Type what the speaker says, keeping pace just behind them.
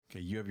Okay,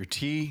 you have your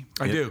tea.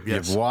 I do, You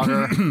yes. have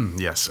water.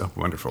 Yes, oh,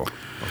 wonderful.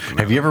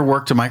 Have you ever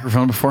worked a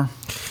microphone before?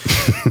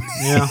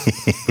 Yeah.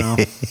 Well,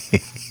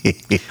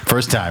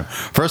 First time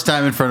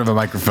in front of a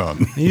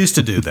microphone. I used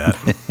to do that.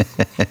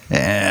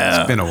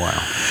 It's been a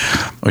while.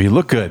 Oh, you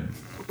look good.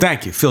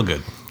 Thank you. Feel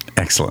good.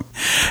 Excellent.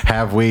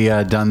 Have we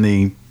done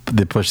the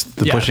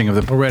pushing of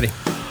the? We're ready.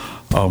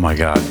 Oh my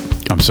God,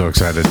 I'm so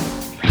excited.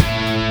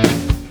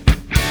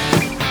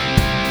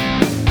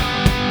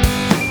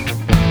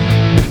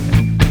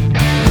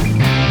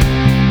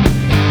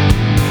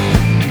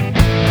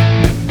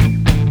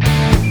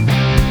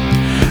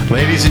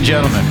 Ladies and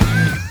gentlemen,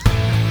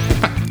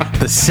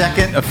 the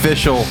second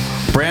official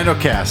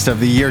Brandocast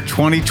of the year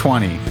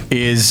 2020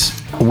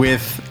 is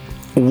with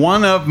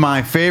one of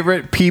my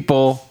favorite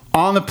people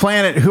on the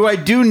planet who I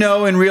do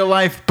know in real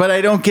life, but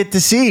I don't get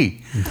to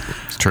see.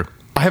 It's true.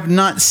 I have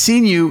not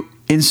seen you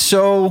in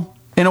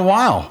a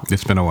while.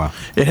 It's been a while.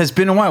 It has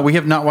been a while. We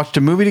have not watched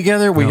a movie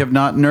together. We Nope. have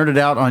not nerded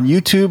out on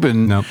YouTube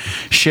and Nope.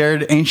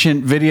 shared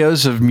ancient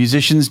videos of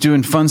musicians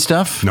doing fun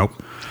stuff. Nope.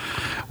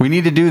 We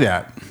need to do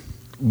that.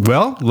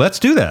 Well, let's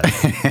do that.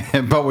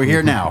 But we're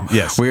here now.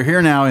 Yes. We're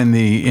here now in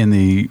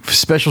the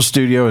special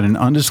studio in an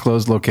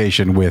undisclosed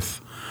location with,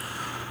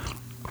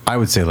 I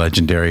would say,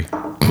 legendary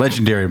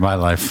in my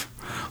life.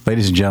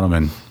 Ladies and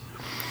gentlemen,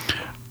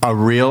 a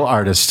real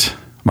artist,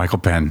 Michael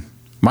Penn.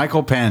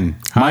 Michael Penn.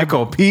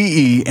 Michael,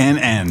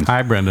 Penn.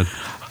 Hi, Brendan.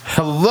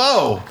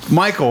 Hello,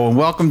 Michael, and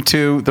welcome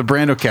to the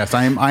Brandocast.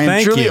 I am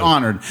Thank truly you.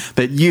 honored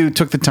that you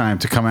took the time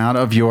to come out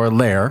of your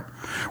lair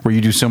where you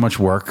do so much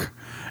work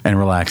and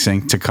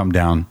relaxing to come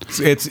down.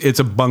 It's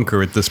a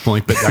bunker at this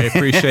point, but I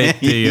appreciate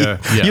the. Yeah.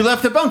 You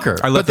left the bunker.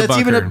 I left but the that's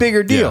even a bunker.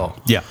 bigger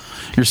deal. Yeah.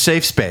 Your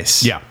safe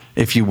space. Yeah.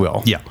 If you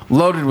will. Yeah.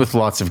 Loaded with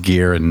lots of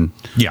gear and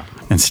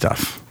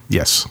stuff.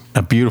 Yes.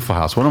 A beautiful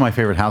house. One of my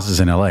favorite houses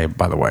in LA,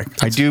 by the way.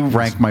 I do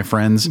rank my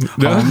friends' homes.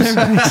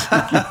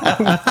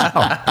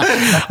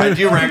 I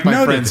do rank my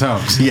Noted. friends'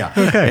 homes. Yeah.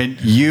 Okay.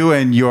 And you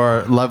and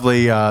your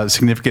lovely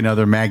significant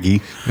other,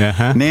 Maggie.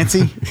 Uh-huh.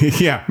 Nancy?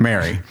 Yeah.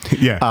 Mary.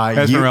 Yeah.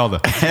 Esmeralda.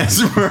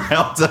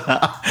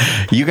 Esmeralda.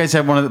 You guys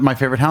have one of my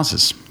favorite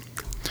houses.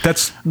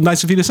 That's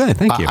nice of you to say.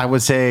 Thank you. I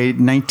would say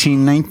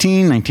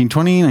 1919,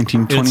 1920,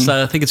 1920. It's,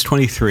 I think it's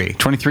 23.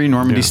 23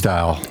 Normandy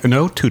style.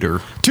 No,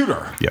 Tudor.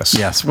 Tudor. Yes.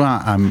 Yes.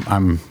 Well,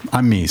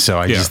 I'm me, so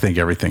I just think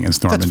everything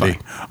is Normandy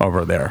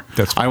over there.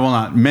 That's fine. I will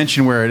not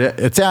mention where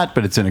it's at,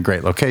 but it's in a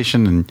great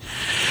location and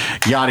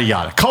yada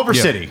yada. Culver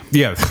City.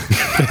 Yeah.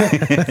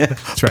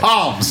 That's right.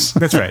 Palms.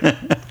 That's right.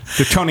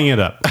 They're toning it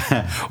up.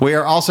 We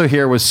are also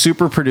here with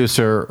super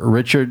producer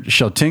Richard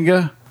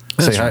Sheltinga.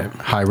 That's Say right.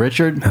 hi,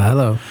 Richard.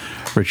 Hello.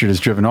 Richard has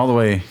driven all the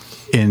way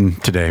in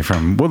today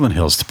from Woodland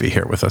Hills to be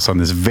here with us on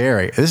this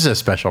is a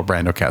special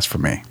Brandocast for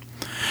me.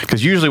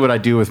 Because usually what I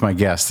do with my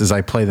guests is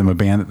I play them a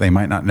band that they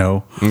might not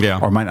know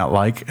or might not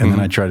like, and then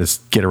I try to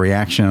get a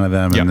reaction out of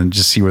them and then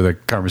just see where the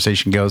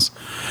conversation goes.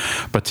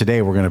 But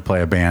today we're going to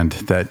play a band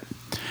that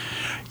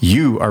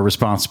you are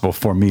responsible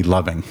for me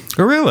loving.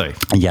 Oh, really?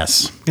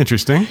 Yes.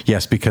 Interesting.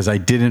 Yes, because I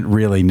didn't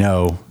really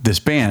know this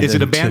band. Is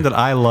it a band that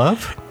I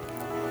love?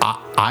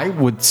 I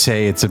would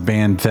say it's a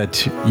band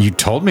that you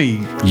told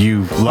me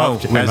you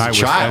loved when as I a was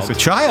child. As a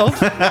child?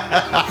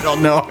 I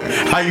don't know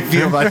how you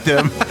feel about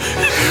them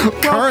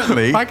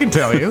currently. I can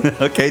tell you.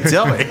 Okay,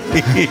 tell me.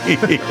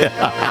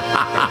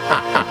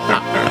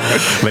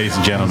 Ladies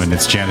and gentlemen,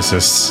 it's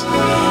Genesis.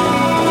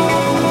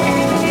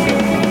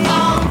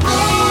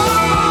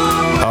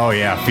 Oh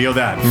yeah, feel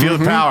that. Feel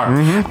the power.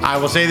 I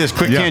will say this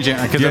quick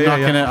tangent because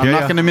I'm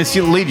not going to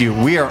mislead you.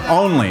 We are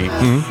only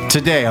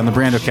today on the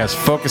Brandocast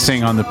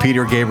focusing on the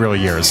Peter Gabriel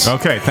years.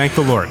 Okay, thank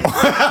the Lord.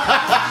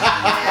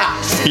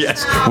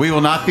 Yes, we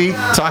will not be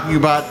talking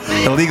about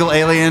Illegal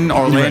Alien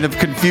or Land of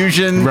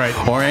Confusion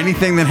or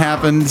anything that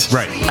happened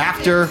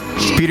after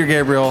Peter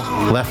Gabriel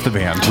left the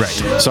band.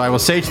 So I will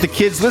say to the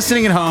kids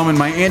listening at home and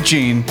my Aunt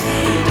Jean,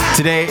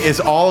 today is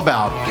all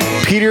about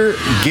Peter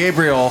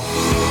Gabriel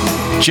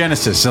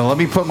Genesis. So let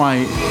me put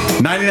my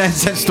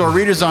 99-cent store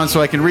readers on so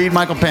I can read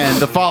Michael Penn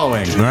the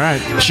following. All right.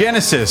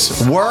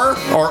 Genesis were,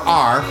 or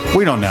are,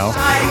 we don't know,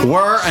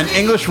 were an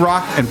English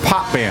rock and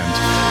pop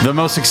band. The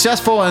most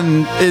successful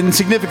and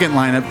insignificant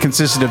lineup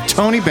consisted of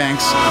Tony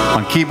Banks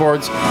on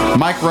keyboards,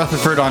 Mike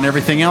Rutherford on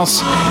everything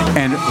else,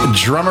 and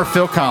drummer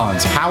Phil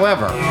Collins.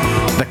 However,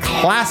 the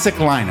classic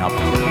lineup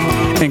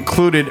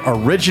included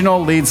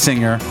original lead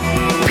singer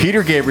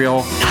Peter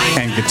Gabriel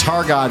and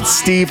guitar god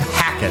Steve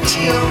Hackett.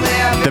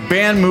 The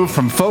band moved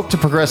from folk to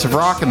progressive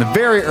rock in the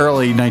very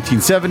early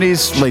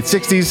 1970s, late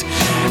 60s,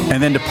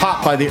 and then to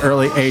pop by the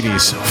early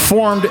 80s.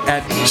 Formed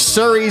at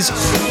Surrey's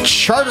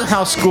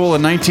Charterhouse School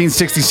in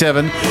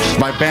 1967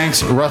 by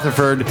Banks,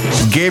 Rutherford,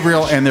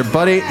 Gabriel, and their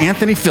buddy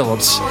Anthony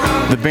Phillips,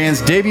 the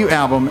band's debut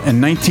album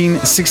in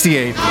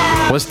 1968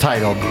 was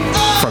titled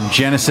From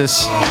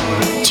Genesis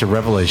to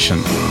Revelation.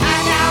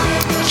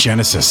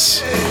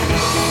 Genesis.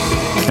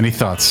 Any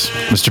thoughts,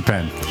 Mr.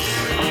 Penn?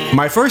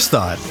 My first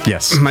thought.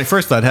 Yes. My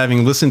first thought,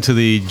 having listened to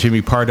the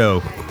Jimmy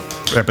Pardo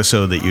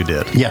episode that you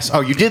did. Yes.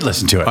 Oh, you did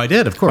listen to it. I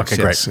did, of course.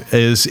 Okay, yes. great.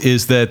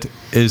 Is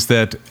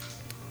that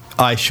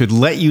I should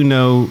let you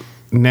know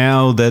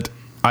now that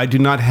I do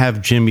not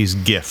have Jimmy's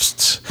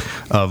gifts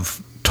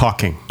of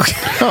talking.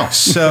 Oh.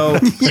 So,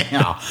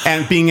 Yeah.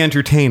 and being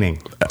entertaining.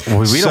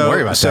 We don't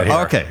worry about that here.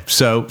 Okay,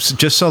 so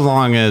just so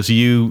long as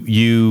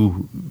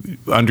you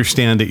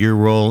understand that your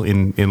role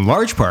in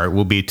large part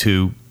will be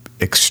to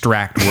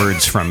extract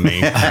words from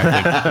me,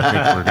 I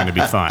think we're going to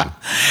be fine.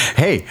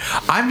 Hey,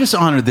 I'm just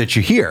honored that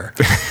you're here.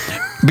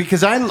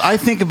 Because I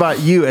think about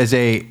you as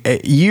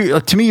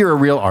to me, you're a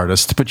real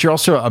artist, but you're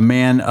also a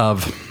man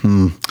of,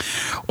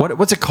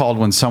 what's it called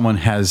when someone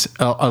has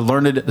a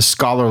learned,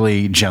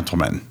 scholarly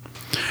gentleman?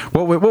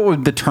 What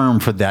would the term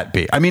for that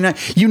be? I mean,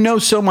 you know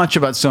so much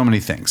about so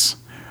many things,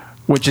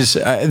 which is,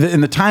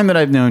 in the time that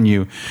I've known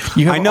you,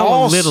 I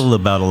know a little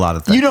about a lot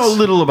of things. You know a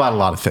little about a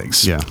lot of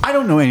things. Yeah. I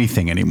don't know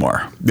anything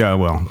anymore. Yeah,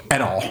 well. At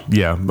all.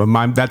 Yeah,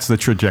 but that's the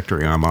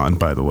trajectory I'm on,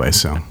 by the way,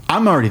 so.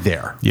 I'm already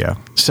there. Yeah.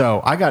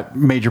 So I got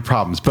major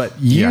problems, but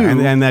you... Yeah,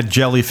 and that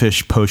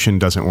jellyfish potion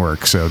doesn't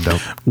work, so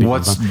don't...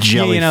 What's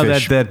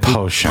jellyfish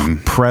potion?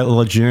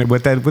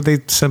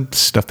 Some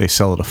stuff they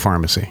sell at a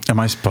pharmacy.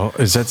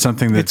 Is that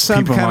something that It's some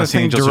people in kind of Los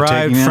thing Angeles are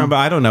derived taking from, now?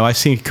 I don't know, I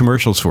see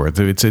commercials for it.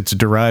 It's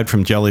derived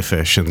from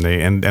jellyfish,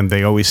 and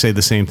they always say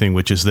the same thing,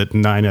 which is that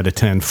 9 out of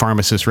 10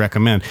 pharmacists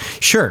recommend.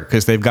 Sure,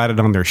 because they've got it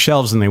on their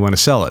shelves and they want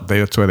to sell it.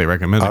 That's why they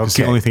recommend it. It's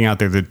the Okay. only thing out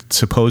there that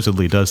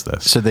supposedly does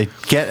this. So they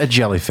get a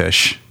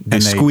jellyfish They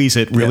squeeze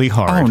it really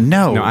hard. Oh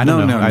no! I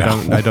don't know.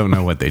 I don't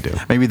know what they do.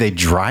 Maybe they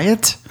dry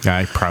it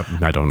I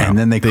don't know. and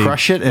then they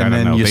crush it I and don't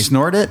then know. you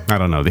snort it. I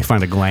don't know. They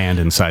find a gland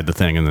inside the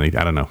thing and I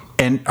don't know.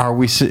 And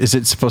is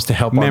it supposed to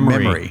help our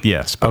memory?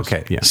 Yes.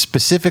 Okay. Yeah.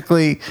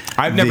 Specifically,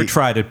 I've never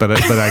tried it, but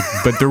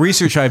the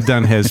research I've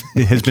done has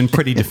been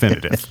pretty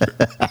definitive.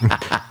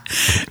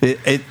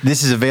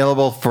 This is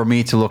available for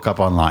me to look up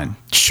online.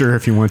 Sure,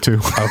 if you want to.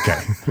 Okay.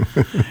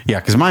 Yeah,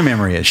 because my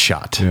memory is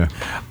shot. Yeah.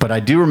 But I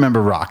do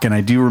remember rock, and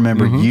I do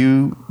remember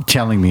you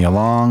telling me a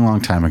long,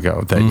 long time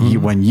ago that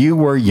when you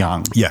were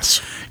young,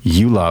 Yes.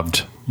 you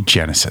loved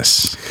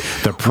Genesis.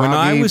 The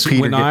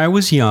When I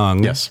was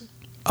young, Yes.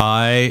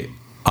 I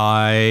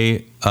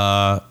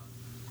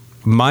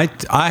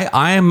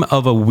am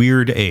of a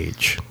weird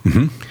age.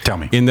 Tell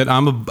me. In that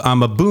I'm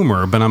a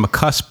boomer, but I'm a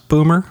cusp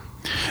boomer.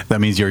 That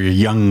means you're a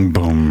young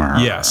boomer.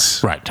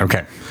 Yes. Right.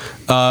 Okay.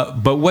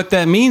 But what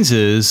that means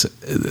is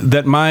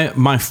that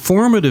my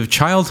formative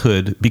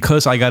childhood,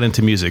 because I got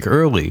into music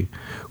early,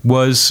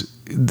 was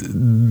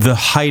the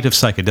height of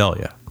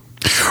psychedelia.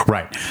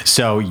 Right.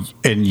 So,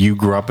 and you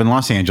grew up in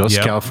Los Angeles,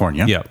 Yep.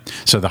 California. Yep.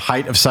 So the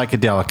height of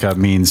psychedelica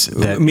means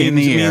that in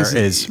the air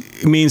is...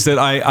 means that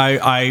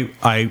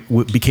I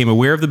became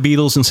aware of the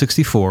Beatles in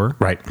 '64.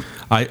 Right.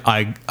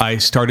 I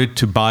started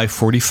to buy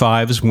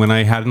 45s when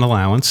I had an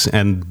allowance,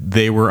 and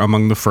they were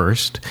among the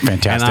first.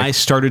 Fantastic. And I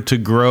started to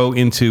grow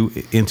into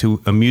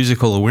a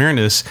musical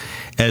awareness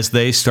as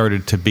they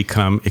started to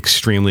become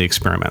extremely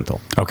experimental.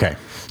 Okay.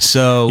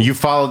 So You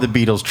followed the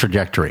Beatles'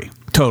 trajectory,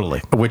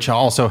 totally. which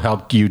also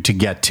helped you to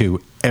get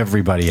to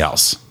everybody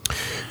else.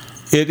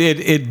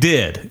 It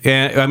did.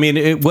 And I mean,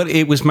 it was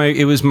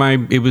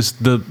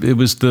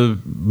the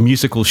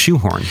musical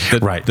shoehorn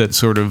that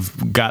sort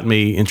of got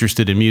me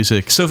interested in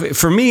music. So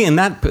for me, in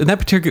that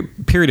particular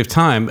period of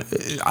time,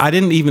 I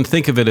didn't even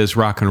think of it as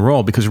rock and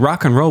roll, because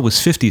rock and roll was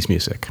 50s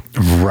music.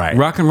 Right.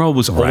 Rock and roll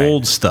was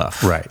old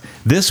stuff. Right.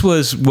 This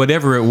was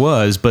whatever it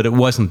was, but it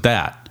wasn't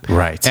that.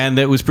 Right. And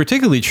that was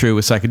particularly true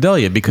with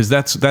psychedelia, because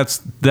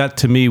that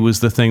to me was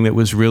the thing that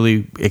was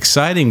really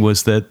exciting,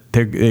 was that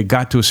it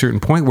got to a certain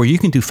point where you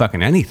can do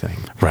fucking anything.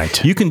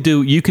 Right. You can be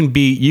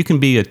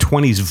a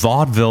 20s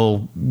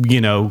vaudeville,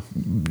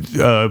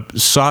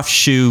 soft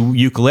shoe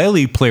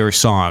ukulele player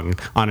song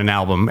on an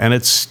album, and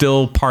it's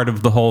still part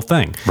of the whole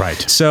thing. Right.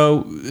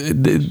 So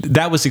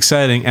that was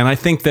exciting, and I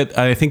think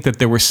that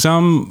there were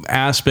some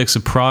aspects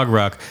of prog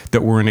rock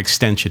that were an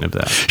extension of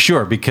that.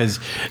 Sure, because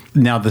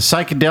now the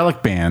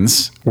psychedelic bands,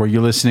 were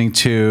you listening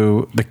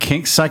to the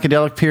Kinks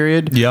psychedelic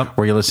period? Yep.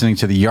 Were you listening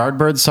to the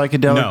Yardbirds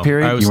psychedelic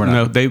period? You were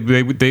not. No,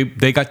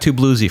 they got too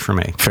bluesy for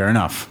me. Fair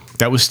enough.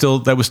 That was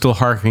still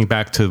harkening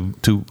back to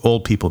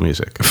old people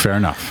music. Fair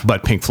enough.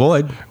 But Pink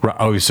Floyd. Right.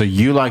 Oh, so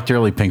you liked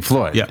early Pink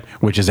Floyd, Yeah.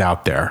 which is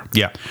out there.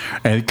 Yeah.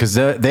 And because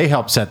they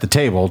helped set the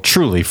table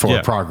truly for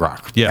Yeah. prog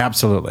rock. Yeah.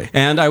 Absolutely.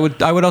 And I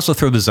would also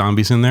throw the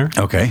Zombies in there.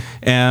 Okay.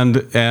 And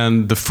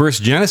the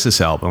first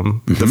Genesis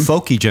album, the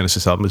folky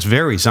Genesis album, is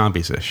very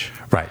Zombies-ish.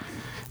 Right.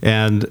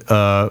 And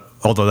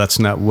although that's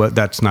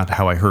not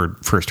how I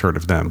first heard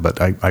of them, but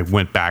I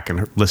went back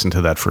and listened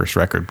to that first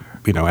record,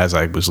 as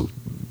I was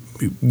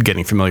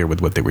getting familiar with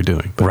what they were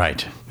doing.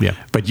 Right. Yeah.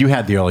 But you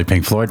had the early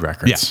Pink Floyd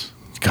records.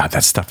 Yeah. God,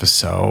 that stuff is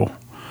so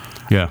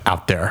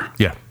out there.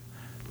 Yeah.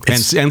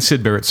 And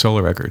Sid Barrett's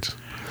solo records.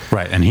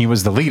 Right. And he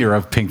was the leader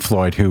of Pink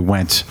Floyd, who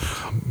went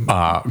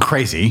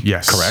crazy.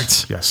 Yes.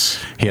 Correct.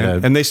 Yes. He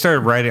had and they started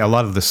writing a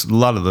lot of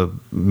the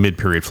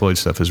mid-period Floyd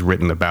stuff is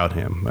written about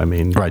him. I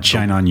mean, right.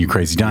 Shine On You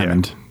Crazy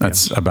Diamond. Yeah.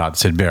 That's about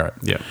Sid Barrett.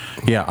 Yeah.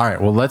 Yeah. All right.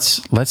 Well, let's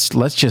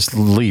just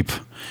leap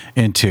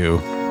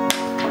into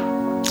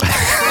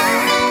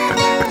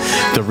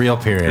The real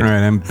period. All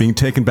right, I'm being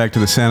taken back to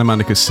the Santa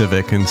Monica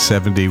Civic in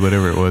 70,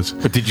 whatever it was.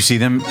 But did you see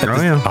them?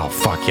 Yeah. Oh,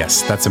 fuck,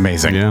 yes. That's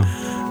amazing. Yeah.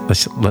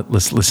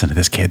 Let's listen to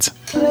this, kids.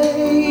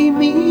 Play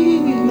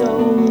me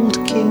old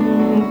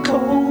King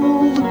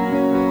Cole,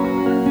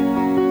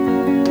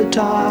 that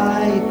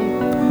I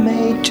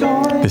may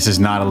join. This is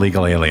not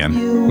Illegal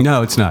Alien.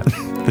 No, it's not.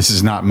 This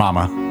is not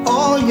Mama.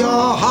 All your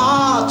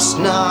hearts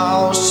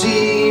now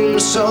seem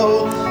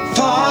so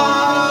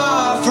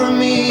far from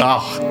me.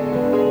 Oh,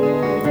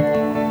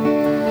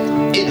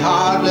 It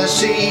hardly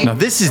seems. now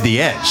this is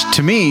The Edge.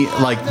 To me,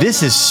 like,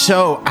 this is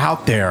so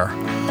out there.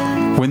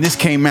 When this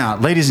came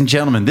out, ladies and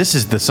gentlemen, this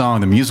is the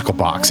song The Musical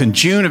Box. In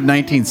June of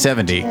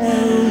 1970,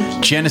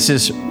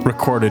 Genesis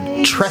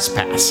recorded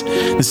Trespass.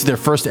 This is their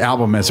first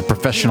album as a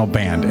professional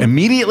band.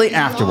 Immediately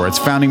afterwards,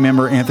 founding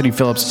member Anthony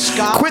Phillips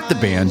quit the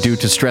band due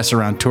to stress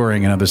around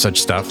touring and other such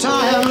stuff.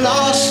 I am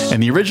lost.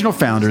 And the original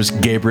founders,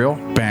 Gabriel,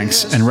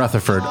 Banks, and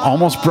Rutherford,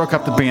 almost broke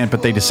up the band,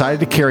 but they decided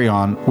to carry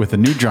on with a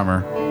new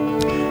drummer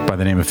by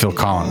the name of Phil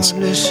Collins.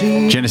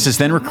 Genesis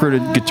then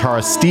recruited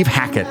guitarist Steve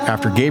Hackett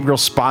after Gabriel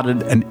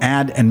spotted an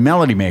ad in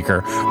Melody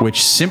Maker,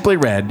 which simply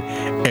read,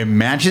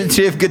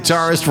 "Imaginative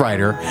guitarist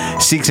writer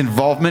seeks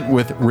involvement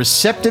with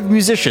receptive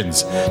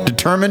musicians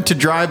determined to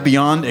drive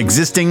beyond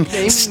existing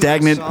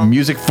stagnant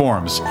music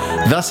forms,"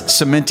 thus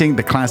cementing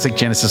the classic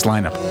Genesis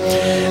lineup.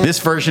 This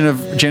version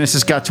of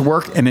Genesis got to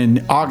work, and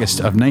in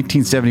August of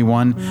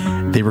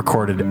 1971, they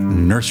recorded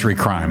Nursery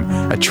Crime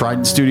at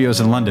Trident Studios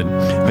in London.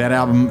 That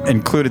album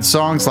included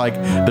songs like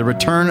The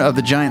Return of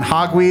the Giant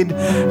Hogweed,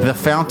 The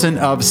Fountain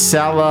of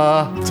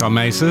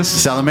Salamasis,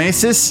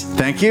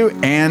 thank you,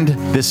 and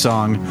this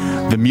song,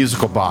 The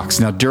Musical Box.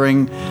 Now,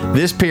 during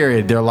this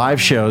period, their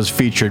live shows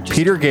featured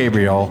Peter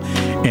Gabriel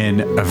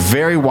in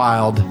very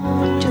wild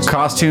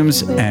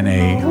costumes and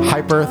a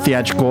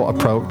hyper-theatrical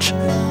approach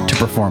to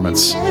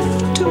performance.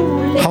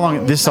 How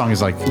long? This song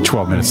is like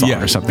 12 minutes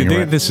long or something,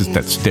 right?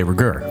 That's de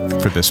rigueur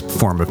for this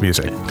form of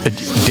music.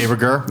 De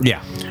rigueur? Yeah.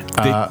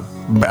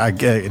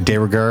 De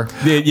rigueur.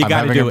 You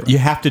got to do it. You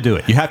have to do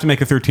it. You have to make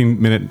a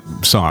 13-minute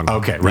song.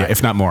 Okay, right. Yeah,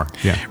 if not more.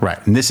 Yeah.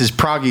 Right. And this is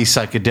proggy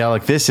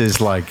psychedelic. This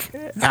is like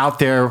out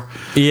there.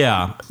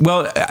 Yeah.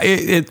 Well,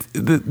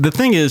 the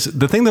thing is,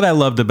 the thing that I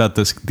loved about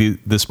this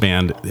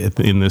band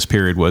in this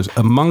period was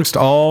amongst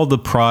all the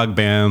prog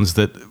bands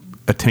that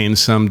attained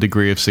some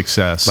degree of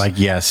success. Like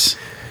Yes.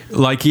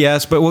 Like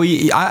Yes, but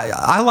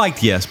I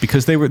liked Yes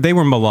because they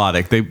were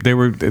melodic. They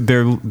were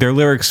their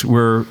lyrics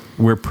were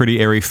pretty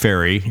airy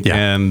fairy,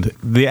 and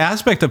the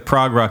aspect of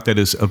prog rock that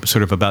is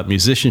sort of about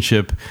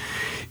musicianship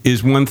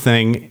is one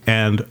thing,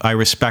 and I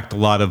respect a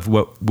lot of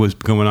what was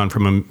going on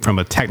from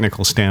a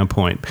technical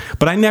standpoint.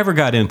 But I never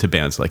got into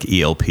bands like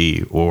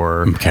ELP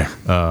or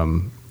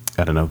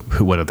I don't know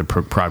what other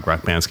prog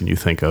rock bands can you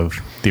think of.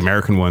 The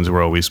American ones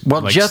were always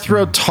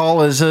Jethro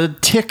Tull is a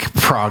tick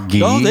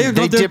proggy. Oh,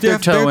 they dip their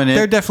toe in it.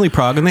 They're definitely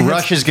prog, and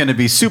Rush is going to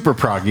be super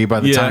proggy by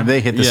the time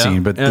they hit the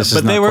scene, but this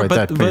is not quite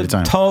that period of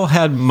time. Tull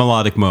had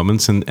melodic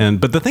moments,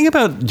 but the thing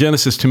about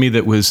Genesis to me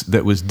that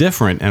was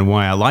different and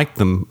why I liked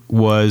them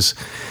was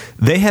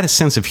they had a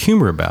sense of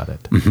humor about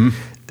it. Mm-hmm.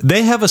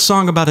 They have a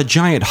song about a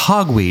giant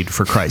hogweed,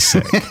 for Christ's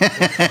sake.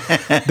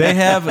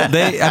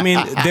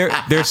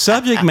 Their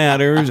subject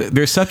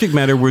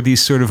matter were these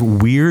sort of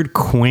weird,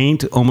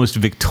 quaint, almost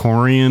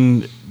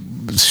Victorian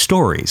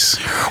stories.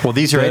 Well,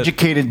 these are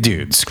educated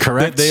dudes,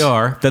 correct? They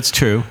are. That's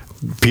true.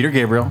 Peter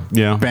Gabriel,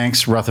 Yeah.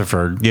 Banks,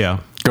 Rutherford,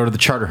 go to the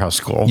Charterhouse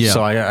School. Yeah.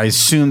 So I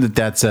assume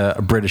that's a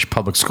British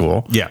public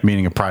school,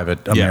 meaning a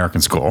private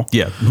American school.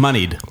 Yeah,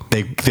 moneyed.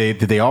 Did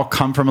they all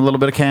come from a little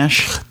bit of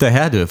cash? They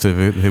had to if they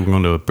were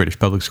going to a British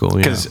public school.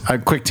 Because a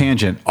quick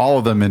tangent, all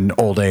of them in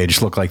old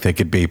age look like they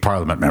could be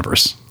Parliament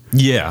members.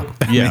 Yeah,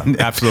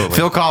 absolutely.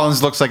 Phil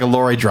Collins looks like a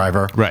lorry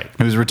driver, right,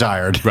 who's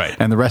retired, right,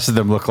 and the rest of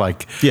them look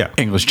like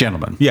English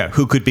gentlemen,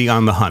 who could be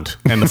on the hunt,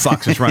 and the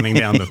fox is running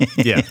down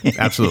the,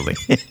 absolutely,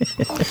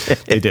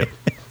 they do,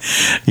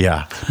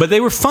 but they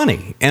were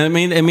funny, and I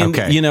mean,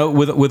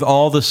 with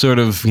all the sort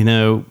of,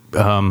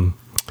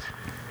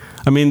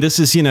 this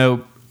is,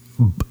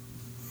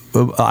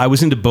 I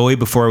was into Bowie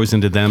before I was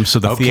into them, so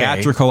the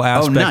theatrical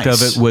aspect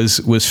of it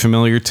was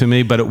familiar to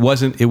me. But it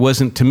wasn't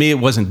to me. It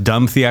wasn't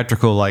dumb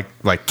theatrical like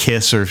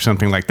Kiss or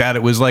something like that.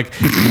 It was like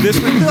this.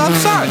 I'm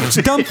sorry, it's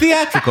dumb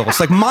theatrical. It's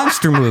like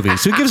monster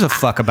movies. Who gives a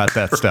fuck about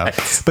that stuff?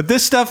 Right. But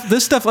this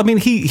stuff. I mean,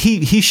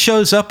 he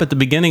shows up at the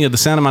beginning of the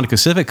Santa Monica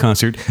Civic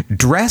concert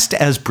dressed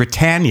as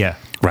Britannia.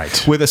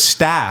 Right. With a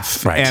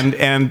staff. Right.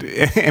 And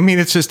I mean,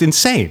 it's just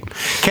insane.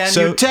 Can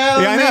you tell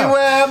me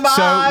where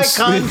my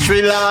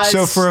country lies?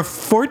 So for a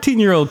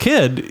 14-year-old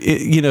kid,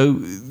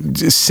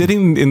 just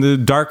sitting in the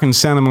darkened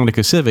Santa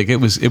Monica Civic, it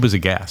was a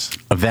gas.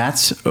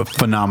 That's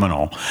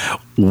phenomenal.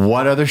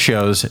 What other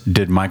shows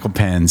did Michael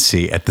Penn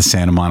see at the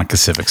Santa Monica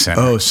Civic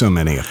Center? Oh, so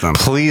many of them.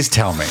 Please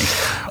tell me.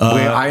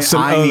 I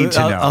need to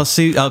know. I'll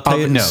tell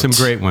you some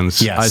great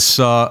ones. Yes.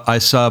 I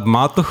saw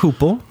Mott the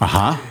Hoople.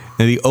 Uh-huh.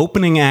 And the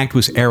opening act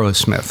was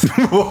Aerosmith.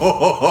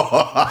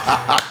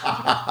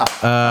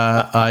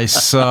 I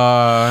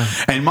saw.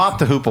 And Mott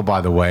the Hoople,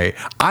 by the way,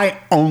 I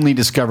only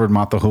discovered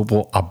Mott the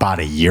Hoople about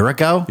a year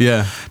ago.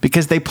 Yeah.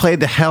 Because they played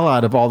the hell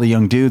out of All the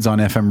Young Dudes on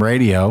FM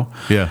radio.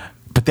 Yeah.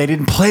 But they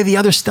didn't play the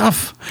other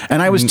stuff,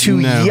 and I was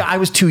too I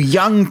was too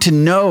young to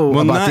know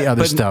about the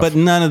other stuff. But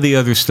none of the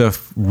other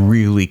stuff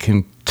really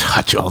can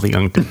touch All the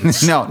Young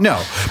Dudes.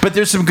 No. But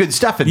there's some good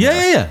stuff in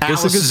there. Yeah. Alice There's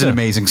some good is an stuff.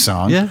 amazing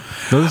song. Yeah.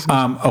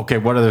 Okay.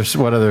 What other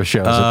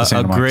shows at the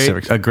Santa Monica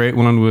Civic? A great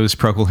one was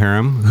Procol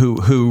Harum,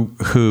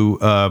 who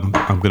I'm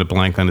going to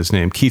blank on his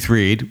name. Keith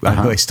Reed, who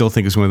I still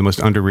think is one of the most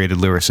underrated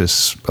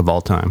lyricists of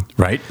all time.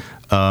 Right.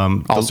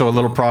 Also a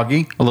little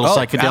proggy, a little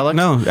psychedelic.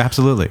 No,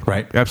 absolutely.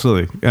 Right.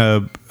 Absolutely.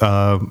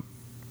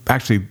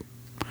 Actually,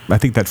 I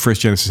think that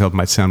first Genesis album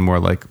might sound more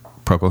like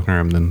Procol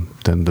Harum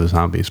than the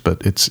Zombies,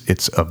 but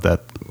it's of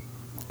that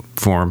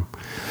form.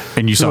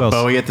 And you Who saw else?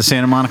 Bowie at the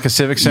Santa Monica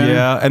Civic Center?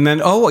 Yeah, and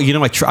then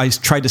I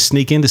tried to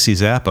sneak in to see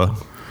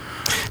Zappa.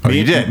 Oh,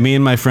 you did? Me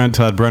and my friend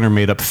Todd Brunner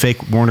made up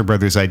fake Warner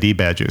Brothers ID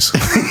badges.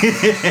 It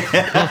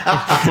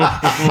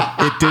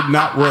did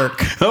not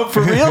work. Oh,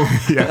 for real?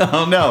 Yeah.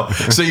 Oh, no.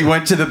 So you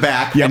went to the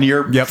back and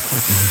you're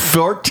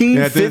 14,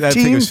 Yeah, I 15?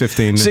 think it was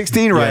 15.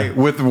 16, right, Yeah.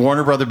 with the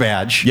Warner Brother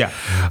badge. Yeah.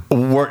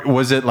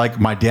 Was it like,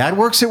 my dad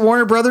works at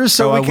Warner Brothers,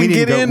 so we can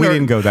get in? We or-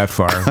 didn't go that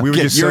far. We were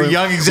Okay, just you're so,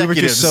 young We were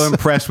executives. just so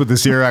impressed with the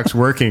Xerox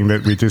working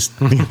that we just...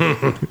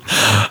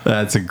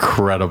 That's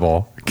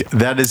incredible. Did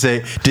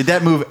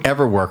that move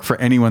ever work for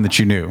anyone that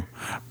you knew?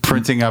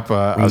 Printing up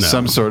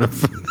some sort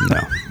of...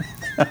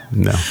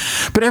 No.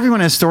 But everyone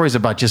has stories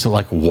about just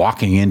like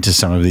walking into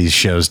some of these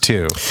shows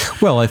too.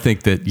 Well, I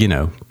think that,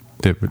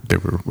 there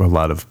were a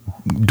lot of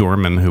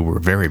doormen who were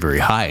very, very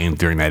high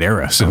during that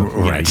era. So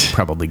Right. you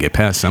probably get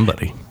past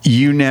somebody. Did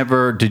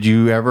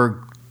you ever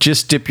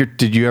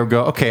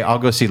go, okay, I'll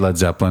go see Led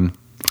Zeppelin.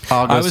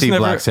 I'll go see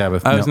Black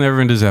Sabbath. I was No. never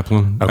into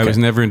Zeppelin. Okay. I was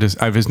never into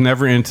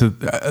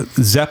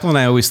Zeppelin.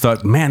 I always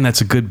thought, man,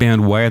 that's a good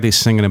band. Why are they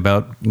singing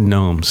about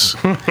gnomes?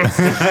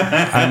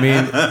 I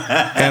mean,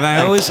 and I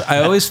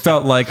always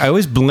felt like I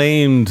always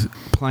blamed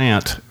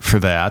Plant for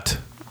that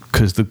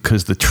because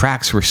the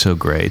tracks were so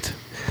great.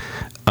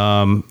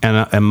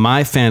 And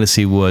my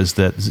fantasy was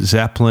that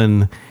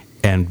Zeppelin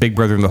and Big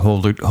Brother and the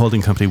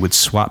Holding Company would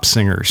swap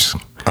singers.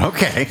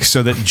 Okay.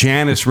 So that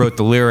Janis wrote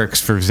the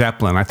lyrics for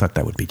Zeppelin. I thought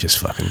that would be just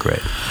fucking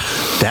great.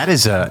 That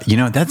is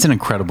that's an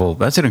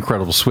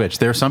incredible switch.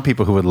 There are some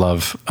people who would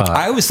love.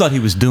 I always thought he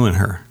was doing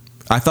her.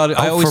 I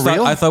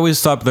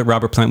always thought that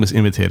Robert Plant was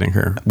imitating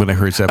her when I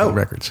heard Zeppelin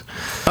records.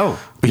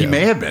 He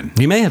may have been.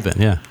 He may have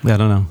been, yeah. I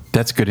don't know.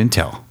 That's good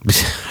intel.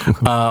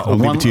 I'll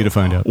leave it to you to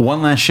find out.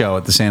 One last show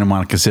at the Santa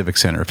Monica Civic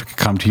Center, if it could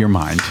come to your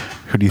mind.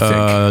 Who do you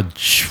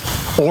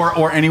think?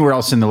 Or anywhere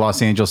else in the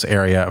Los Angeles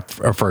area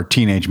for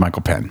teenage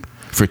Michael Penn.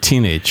 For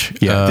teenage.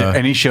 Yeah.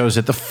 Any shows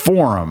at the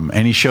Forum?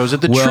 Any shows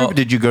at the Troubadour?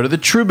 Did you go to the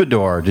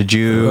Troubadour? Did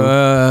you?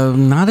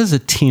 Not as a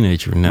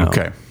teenager, no.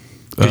 Okay.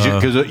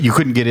 Because you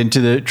couldn't get into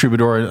the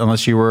Troubadour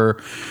unless you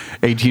were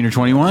 18 or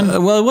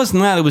 21? Well, it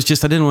wasn't that. It was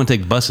just I didn't want to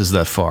take buses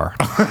that far.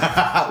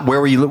 Where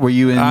were you? Were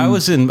you in? I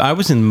was in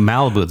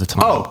Malibu at the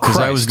time. Oh, because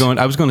I was going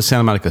to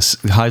Santa Monica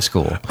High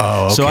School.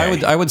 Oh, okay. So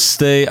I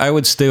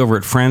would stay over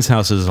at friends'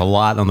 houses a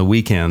lot on the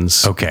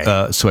weekends. Okay.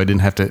 So I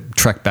didn't have to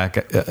trek back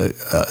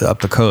up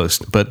the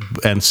coast.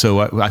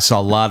 So I saw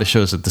a lot of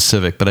shows at the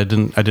Civic, but I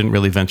didn't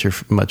really venture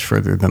much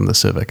further than the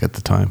Civic at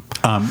the time.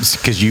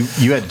 Because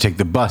you had to take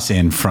the bus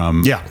in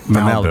from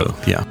Malibu.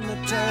 Yeah.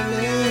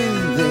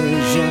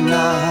 Television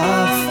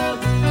off,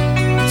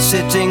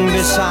 sitting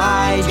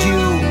beside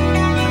you,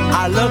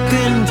 I look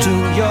into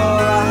your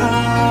eyes.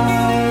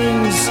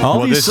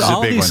 This is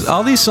a big one.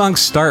 All these songs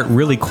start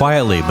really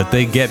quietly, but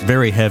they get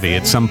very heavy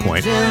at some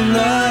point. In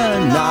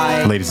the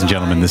night, Ladies and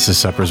gentlemen, this is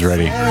Supper's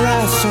Ready.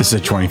 This is a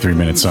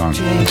 23-minute song.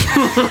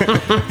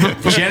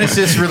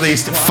 Genesis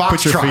released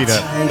Foxtrot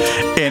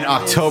in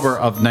October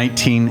of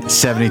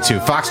 1972.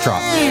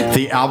 Foxtrot.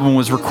 The album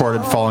was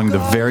recorded following the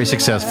very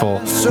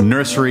successful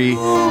Nursery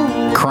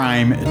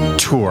Crime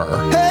Tour.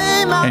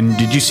 And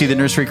did you see the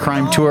Nursery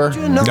Crime Tour?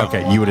 No.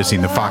 Okay, you would have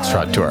seen the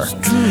Foxtrot Tour.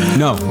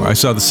 No, I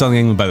saw the Selling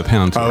England by the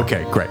Pound tour.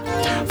 Okay, great.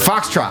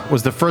 Foxtrot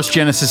was the first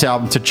Genesis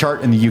album to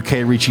chart in the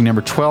UK, reaching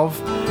number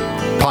 12.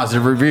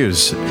 Positive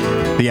reviews.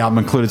 The album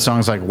included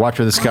songs like Watch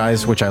for the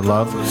Skies, which I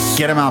love,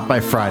 Get 'Em Out by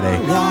Friday,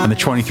 and the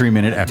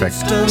 23-minute epic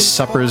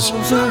Supper's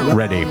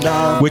Ready.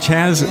 Which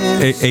has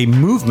a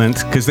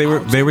movement because they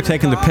were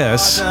taking the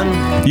piss.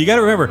 You got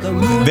to remember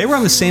they were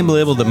on the same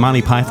label that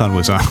Monty Python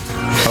was on.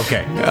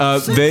 Okay.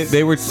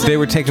 They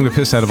were taking the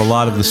piss out of a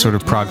lot of the sort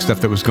of prog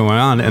stuff that was going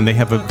on, and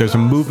there's a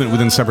movement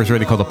within Supper's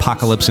Ready called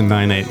Apocalypse in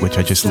 9/8, which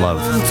I just love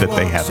that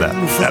they have that.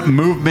 That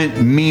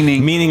movement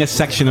meaning A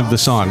section of the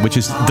song, which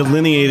is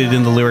delineated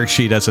in the lyric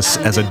sheet as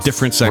a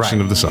different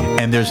section of the song.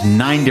 And there's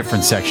 9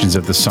 different sections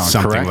of the song,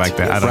 Something correct? like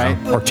that. I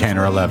don't know. Or 10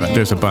 or 11.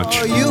 There's a bunch.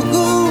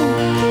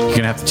 You're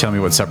going to have to tell me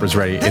what Supper's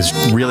Ready is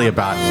really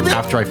about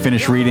after I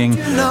finish reading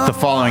the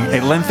following. A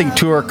lengthy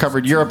tour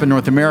covered Europe and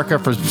North America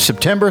from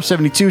September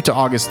 72 to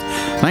August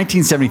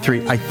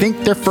 1973. I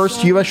think their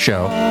first U.S.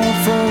 show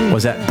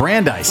was at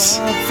Brandeis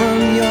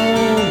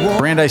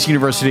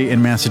University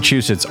in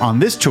Massachusetts. On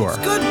this tour,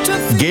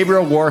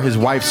 Gabriel wore his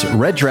wife's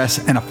red dress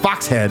and a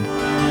fox head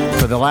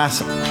for the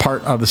last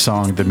part of the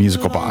song, The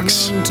Musical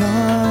Box.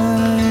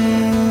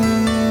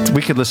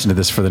 We could listen to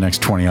this for the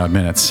next 20-odd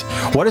minutes.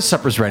 What is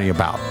Supper's Ready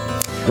about?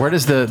 Where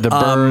does the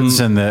birds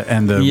and the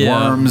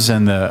worms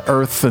and the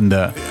earth and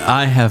the...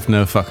 I have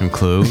no fucking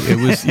clue. It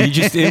was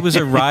it was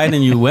a ride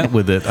and you went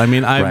with it. I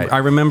mean, I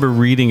remember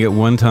reading at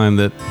one time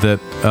that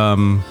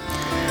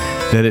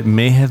it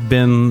may have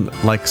been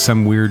like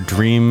some weird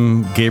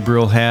dream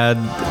Gabriel had,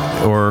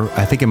 or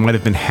I think it might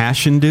have been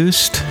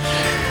hash-induced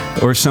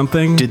or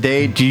something. Did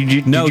they?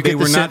 No, they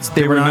were not.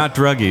 They were not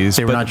druggies.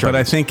 They were not druggies. But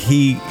I think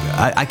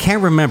I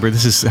can't remember.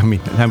 This is. I mean,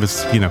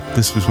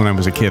 this was when I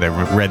was a kid. I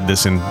read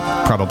this in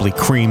probably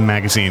Cream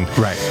magazine.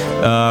 Right.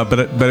 But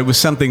it was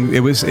something.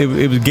 It was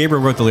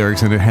Gabriel wrote the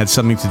lyrics, and it had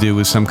something to do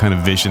with some kind of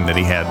vision that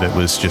he had that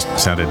was just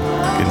sounded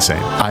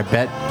insane. I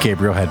bet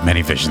Gabriel had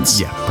many visions.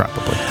 Yeah,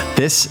 probably.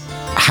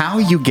 How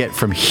you get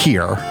from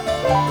here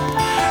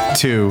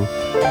to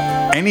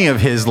any of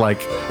his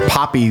like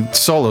poppy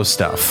solo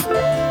stuff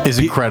is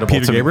incredible.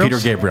 Peter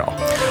Gabriel.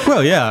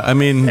 Well, yeah. I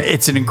mean,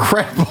 it's an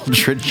incredible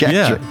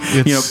trajectory.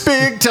 Yeah,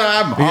 big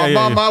time. I'm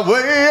on my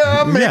way.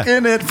 I'm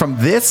making it from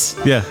this.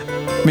 Yeah.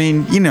 I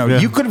mean,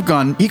 you could have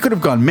gone. He could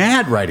have gone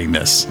mad writing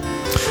this.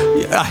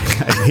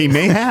 He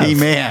may have. He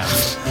may have.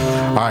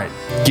 All right.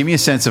 Give me a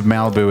sense of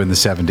Malibu in the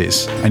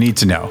 70s. I need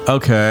to know.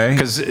 Okay.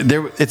 Because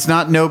it's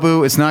not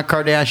Nobu. It's not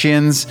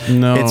Kardashians.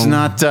 No. It's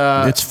not.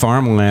 It's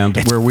farmland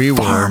where we were.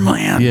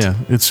 Farmland. Yeah.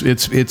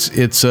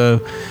 It's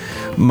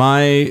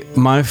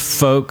my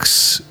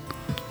folks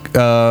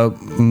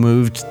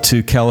moved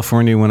to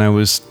California when I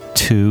was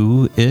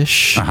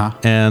 2-ish,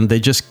 and they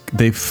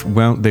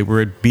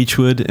were at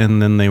Beechwood,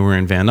 and then they were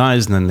in Van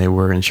Nuys, and then they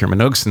were in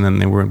Sherman Oaks, and then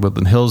they were in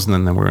Woodland Hills, and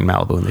then they were in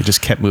Malibu, and they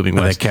just kept moving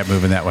west. They kept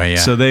moving that way, yeah.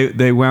 So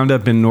they wound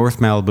up in North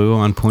Malibu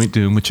on Point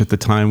Dume, which at the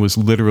time was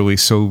literally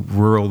so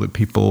rural that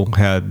people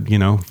had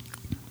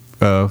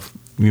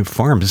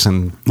farms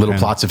and little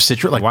plots of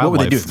citrus. Like wildlife.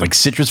 What would they do? Like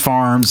citrus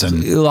farms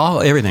and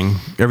everything.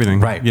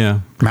 Right.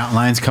 Yeah. Mountain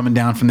lions coming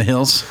down from the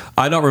hills.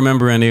 I don't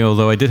remember any,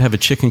 although I did have a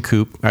chicken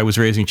coop. I was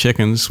raising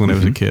chickens when I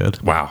was a kid.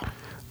 Wow.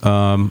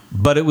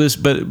 But it was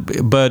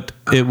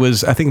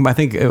I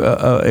think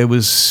it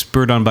was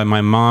spurred on by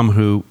my mom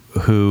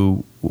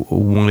who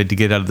wanted to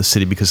get out of the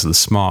city because of the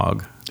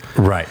smog.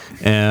 Right.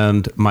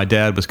 And my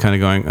dad was kind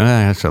of going,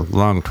 that's a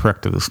long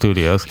trek to the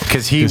studios.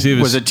 Because he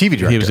was a TV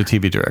director. He was a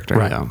TV director,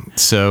 right. Yeah.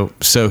 So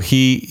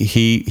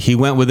he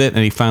went with it,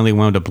 and he finally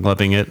wound up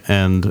loving it.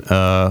 And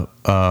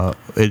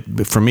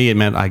for me, it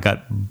meant I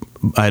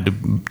had to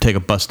take a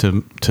bus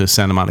to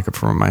Santa Monica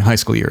for my high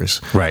school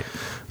years. Right.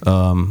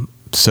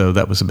 So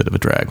that was a bit of a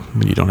drag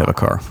when you don't have a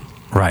car.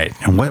 Right.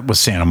 And what was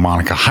Santa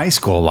Monica High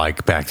School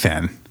like back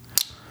then?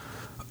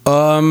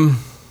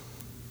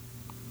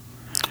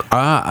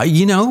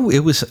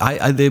 It was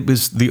it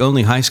was the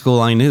only high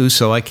school I knew,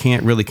 so I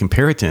can't really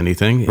compare it to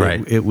anything.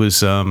 Right. It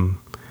was.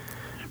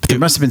 But there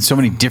must have been so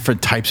many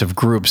different types of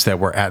groups that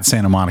were at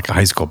Santa Monica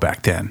High School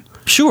back then.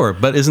 Sure,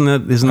 but isn't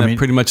that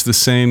pretty much the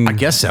same? I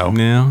guess so.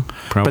 Yeah,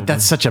 probably. But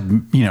that's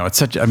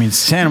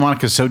Santa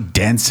Monica is so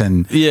dense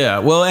and. Yeah,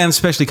 well, and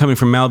especially coming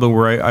from Malibu,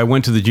 where I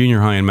went to the junior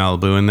high in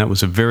Malibu, and that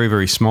was a very,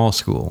 very small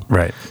school.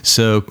 Right.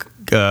 So.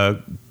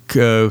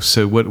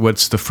 So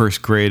what's the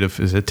first grade of,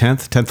 is it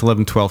 10th? 10th,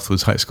 11th, 12th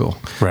was high school.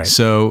 Right.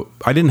 So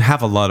I didn't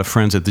have a lot of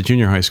friends at the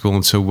junior high school,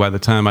 and so by the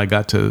time I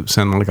got to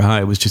Santa Monica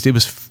High, it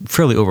was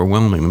fairly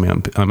overwhelming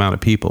amount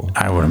of people.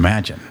 I would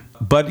imagine.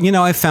 But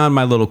I found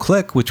my little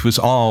clique, which was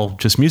all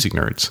just music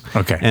nerds.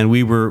 Okay. And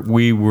we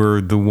were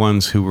the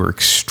ones who were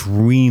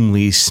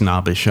extremely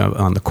snobbish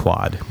on the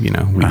quad.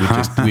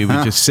 We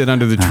would just sit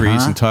under the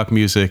trees and talk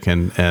music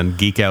and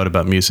geek out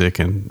about music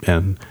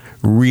and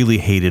really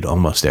hated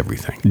almost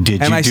everything.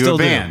 Did you do a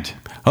band?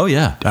 Oh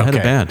yeah, I had a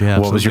band. Yeah.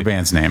 What was your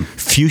band's name?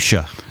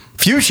 Fuchsia.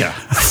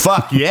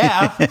 Fuck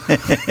yeah.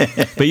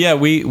 But yeah,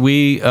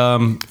 we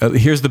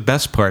here's the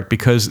best part,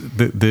 because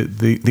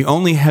the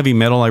only heavy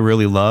metal I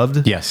really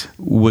loved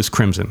was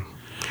Crimson.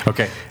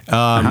 Okay.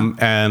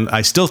 And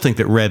I still think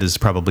that Red is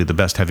probably the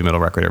best heavy metal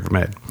record ever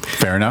made.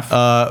 Fair enough.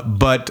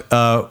 But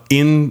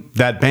in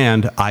that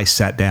band, I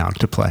sat down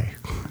to play,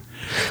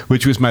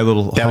 which was my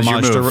little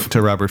homage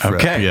to Robert Fripp.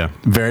 Okay. Yeah.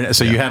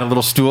 You had a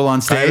little stool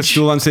on stage? I had a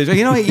stool on stage.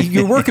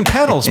 You're working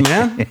pedals,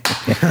 man.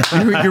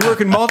 You're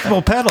working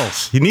multiple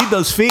pedals. You need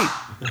those feet.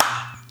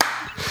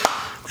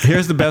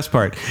 Here's the best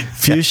part.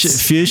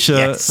 Fuchsia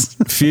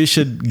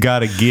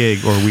got a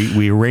gig, or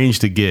we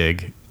arranged a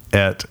gig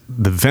at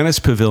the Venice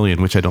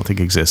Pavilion, which I don't think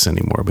exists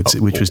anymore, but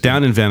which was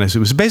down in Venice. It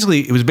was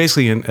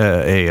basically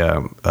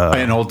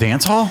an old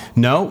dance hall.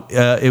 No,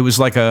 it was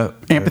like a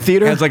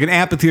amphitheater. It was like an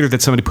amphitheater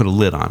that somebody put a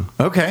lid on.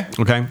 Okay.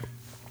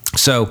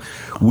 So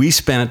we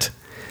spent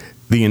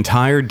the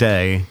entire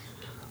day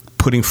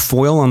putting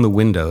foil on the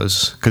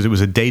windows because it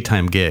was a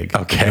daytime gig.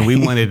 Okay. And we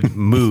wanted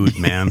mood,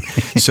 man.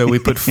 So we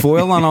put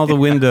foil on all the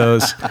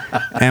windows,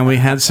 and we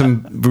had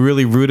some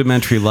really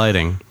rudimentary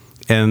lighting.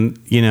 And,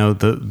 you know,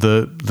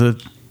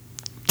 the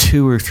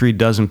 2 or 3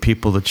 dozen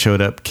people that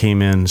showed up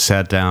came in,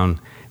 sat down.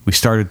 We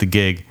started the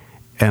gig,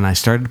 and I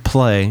started to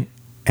play,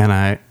 and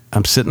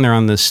I'm sitting there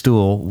on this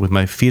stool with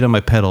my feet on my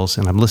pedals,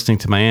 and I'm listening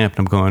to my amp,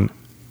 and I'm going,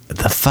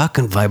 the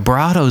fucking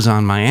vibrato's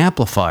on my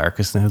amplifier,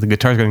 because the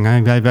guitar's going,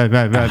 and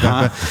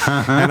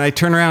I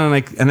turn around,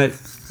 and it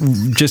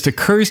just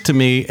occurs to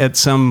me at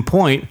some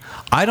point,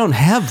 I don't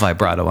have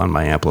vibrato on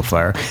my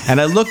amplifier, and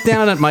I look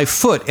down at my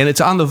foot, and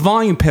it's on the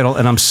volume pedal,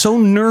 and I'm so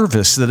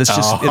nervous that it's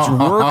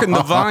working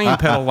the volume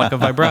pedal like a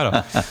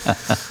vibrato.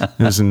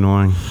 It was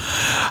annoying.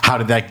 How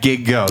did that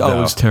gig go, though? Oh,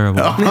 it was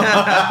terrible.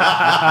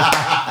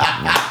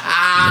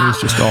 It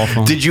was just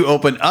awful. Did you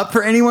open up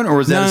for anyone, or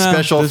was that a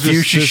special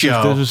Fuchsia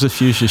show? This was a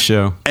Fuchsia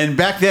show. And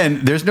back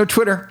then, there's no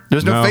Twitter.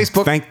 There's no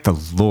Facebook. Thank the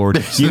Lord.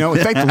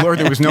 Thank the Lord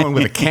there was no one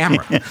with a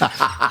camera.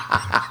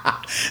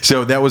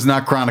 So that was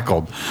not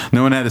chronicled.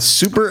 No one had a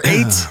Super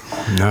 8?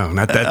 No,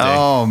 not that day.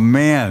 Oh,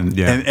 man.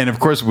 Yeah. And, of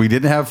course, we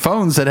didn't have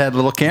phones that had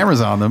little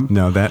cameras on them.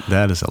 No,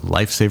 that is a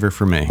lifesaver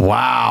for me.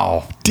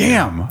 Wow.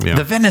 Damn. Yeah.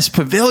 The Venice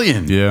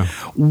Pavilion. Yeah.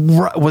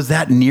 Was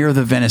that near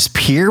the Venice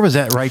Pier? Was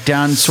that right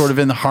down sort of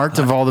in the heart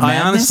of all the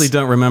madness? I honestly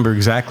don't remember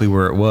exactly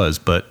where it was,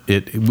 but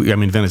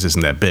Venice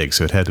isn't that big,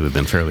 so it had to have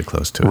been fairly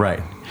close to it.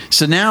 Right.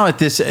 So now at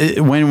this,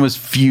 when was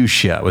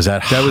Fuchsia? Was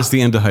that was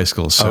the end of high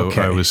school. So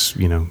Okay. I was,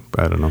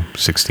 I don't know,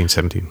 16,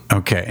 17.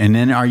 Okay. And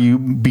then are you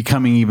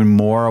becoming even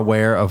more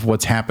aware of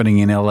what's happening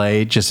in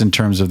LA, just in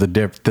terms of the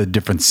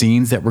different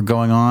scenes that were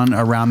going on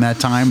around that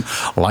time,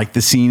 like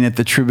the scene at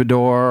the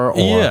Troubadour, or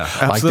Yeah, like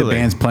the absolutely.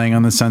 bands playing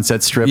on the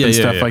Sunset Strip and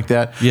stuff like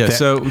that? Yeah.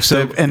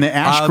 And the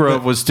Ash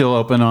Grove was still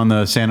open on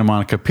the Santa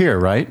Monica Pier,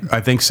 right? I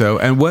think so.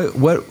 And I'm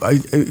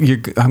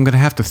going to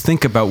have to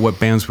think about what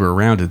bands were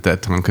around at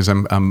that time, because I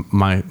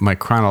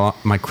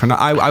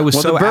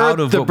was so out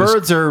of the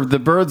Birds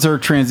are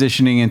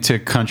transitioning into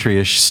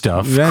countryish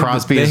stuff.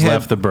 Crosby has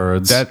left the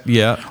Birds.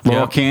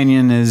 Laurel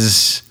Canyon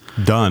is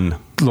done.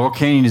 Laurel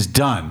Canyon is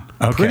done.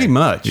 Okay. Pretty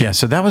much. Yeah,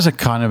 so that was a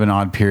kind of an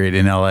odd period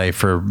in LA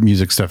for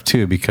music stuff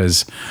too,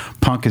 because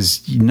punk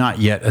is not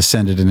yet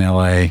ascended in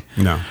LA.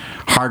 No.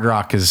 Hard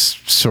rock is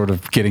sort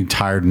of getting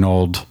tired and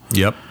old.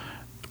 Yep.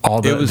 All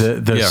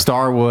the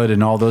Starwood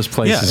and all those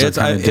places are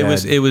kind of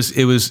dead.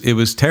 It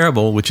was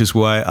terrible, which is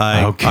why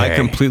I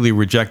completely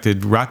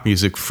rejected rock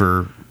music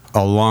for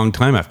a long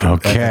time after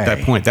at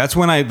that point. That's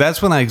when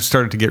I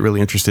started to get really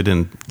interested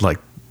in like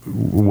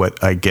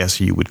what I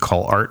guess you would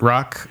call art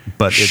rock,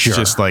 but it's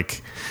just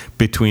like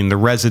between the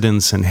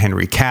Residents and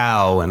Henry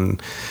Cow and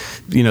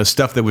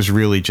stuff that was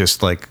really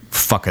just like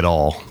fuck it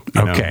all.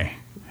 You know?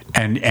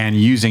 And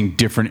using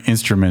different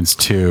instruments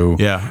to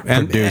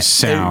produce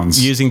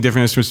sounds. Using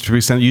different instruments to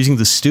produce sound. Using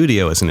the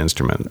studio as an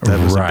instrument.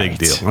 That was a big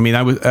deal. I mean,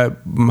 I was a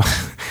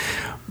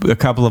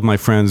couple of my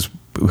friends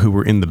who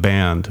were in the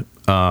band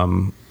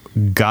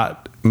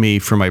got me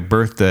for my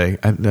birthday.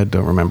 I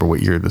don't remember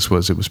what year this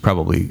was. It was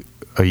probably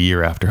a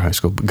year after high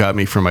school. Got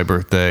me for my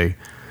birthday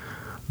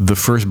the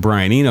first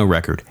Brian Eno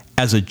record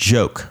as a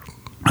joke.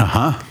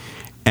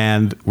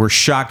 And were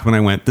shocked when I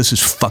went, this is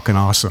fucking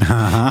awesome.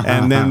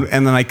 And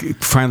then I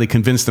finally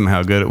convinced them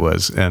how good it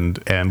was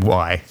and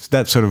why.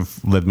 That sort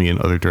of led me in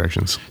other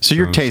directions. So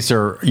your tastes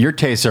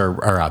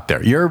are out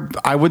there.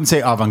 I wouldn't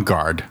say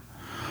avant-garde,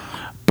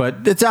 but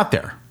it's out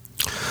there.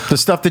 The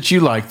stuff that you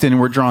liked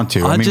and were drawn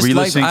to. Were you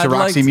listening to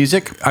Roxy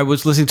Music? I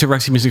was listening to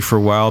Roxy Music for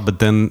a while, but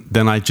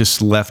then I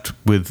just left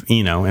with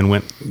Eno and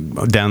went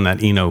down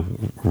that Eno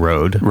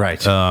road.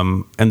 Right.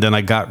 And then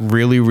I got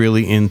really,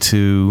 really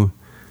into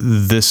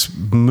this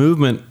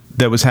movement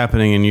that was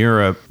happening in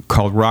Europe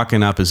called Rock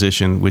in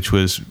Opposition, which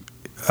was,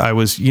 I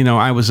was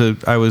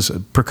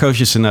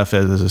precocious enough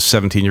as a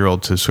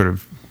 17-year-old to sort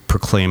of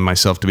proclaim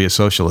myself to be a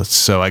socialist.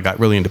 So I got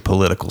really into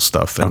political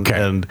stuff,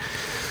 and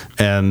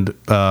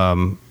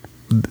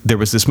there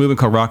was this movement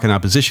called Rock in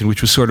Opposition,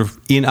 which was sort of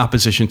in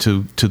opposition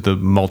to the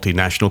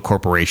multinational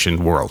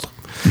corporation world.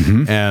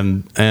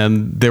 And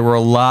there were a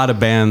lot of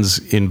bands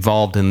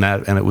involved in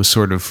that, and it was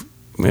sort of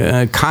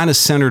kind of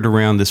centered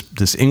around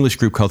this English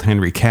group called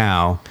Henry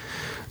Cow,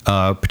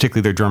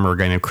 particularly their drummer, a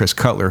guy named Chris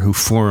Cutler, who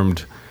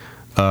formed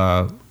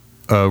a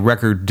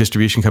record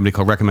distribution company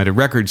called Recommended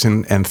Records,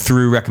 and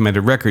through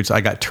Recommended Records,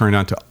 I got turned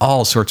on to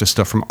all sorts of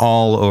stuff from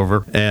all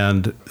over,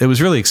 and it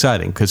was really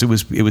exciting because it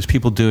was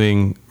people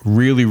doing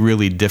really,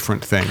 really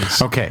different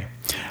things. Okay.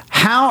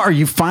 How are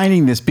you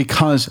finding this?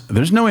 Because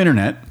there's no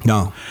internet.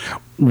 No.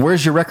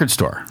 Where's your record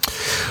store?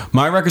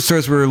 My record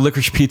stores were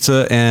Licorice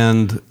Pizza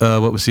and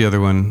what was the other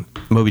one?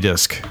 Moby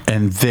Disc.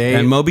 And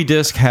Moby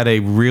Disc had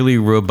a really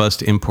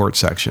robust import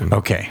section.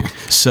 Okay.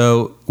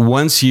 So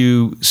once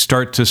you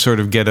start to sort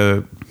of get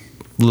a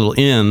little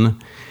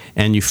in,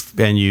 and you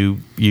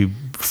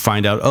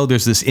find out, oh,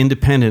 there's this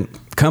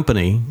independent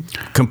company,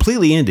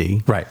 completely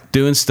indie, Right.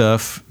 doing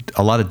stuff,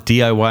 a lot of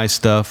DIY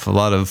stuff, a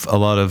lot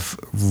of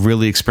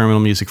really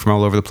experimental music from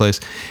all over the place,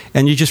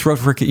 and you just wrote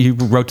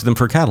to them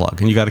for a catalog,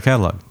 and you got a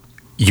catalog.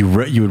 You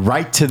would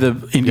write to the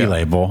indie Yeah.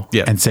 label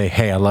Yeah. and say,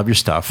 "Hey, I love your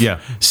stuff. Yeah.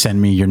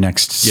 Send me your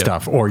next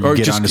stuff," or you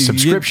get just- onto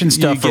subscription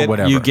stuff or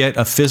whatever. You get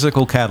a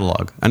physical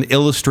catalog, an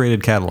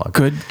illustrated catalog.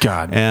 Good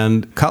God.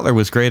 And Cutler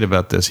was great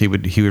about this. He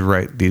would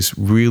write these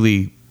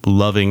really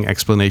loving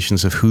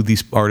explanations of who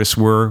these artists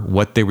were,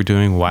 what they were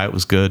doing, why it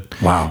was good.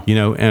 Wow. You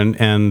know,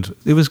 and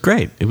it was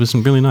great. It was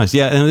really nice.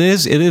 Yeah, and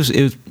it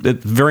is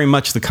very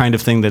much the kind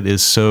of thing that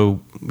is so,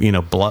 you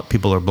know,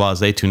 people are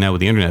blasé to now with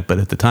the internet, but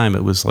at the time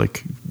it was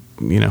like,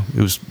 you know,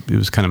 it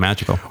was kind of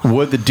magical.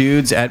 Would the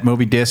dudes at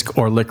Moby Disc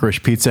or Licorice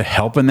Pizza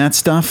help in that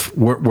stuff?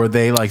 Were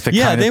they like the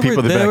kind of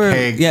people that be like,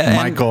 "Hey,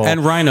 Michael,"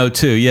 and Rhino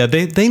too. Yeah,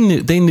 they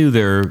knew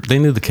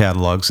the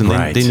catalogs, and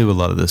Right. they knew a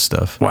lot of this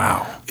stuff.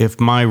 Wow. If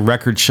my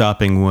record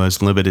shopping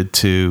was limited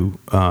to,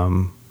 I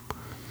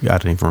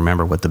don't even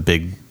remember what the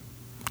big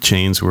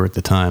chains were at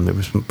the time. There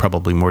was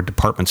probably more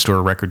department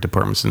store record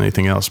departments than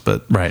anything else.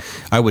 But Right.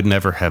 I would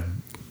never have,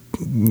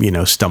 you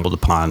know, stumbled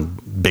upon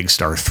Big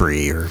Star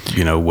 3 or,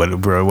 you know,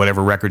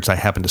 whatever records I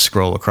happened to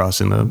scroll across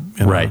in the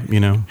Right. you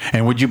know.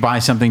 And would you buy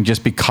something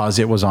just because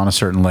it was on a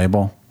certain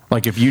label?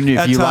 Like if you knew,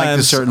 if At you liked a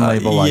times, certain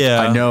label, like yeah.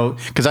 I know,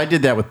 because I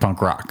did that with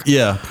punk rock.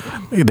 Yeah.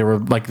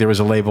 There was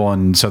a label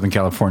in Southern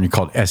California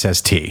called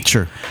SST.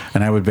 Sure.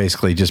 And I would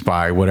basically just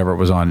buy whatever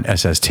was on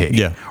SST.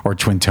 Yeah. Or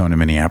Twin Tone in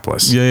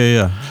Minneapolis.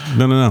 Yeah.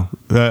 No.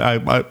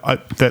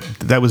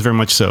 That was very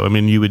much so. I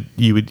mean, you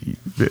would,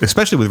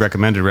 especially with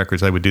recommended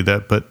records, I would do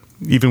that. But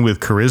even with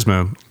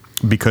Charisma,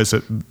 because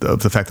of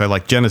the fact that I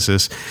like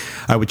Genesis,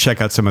 I would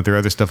check out some of their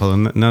other stuff.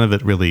 Although none of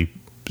it really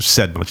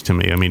said much to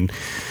me. I mean,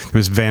 there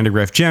was Van de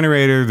Graaff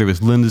Generator, there was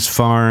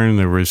Lindisfarne,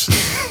 there was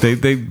they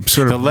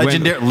sort of The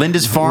legendary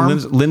Lindisfarne?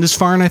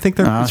 Lindisfarne, I think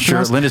they're Sure,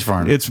 pronounced.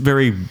 Lindisfarne. It's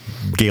very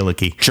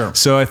Gaelic-y. Sure.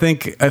 So I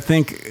think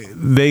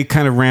they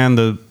kind of ran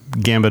the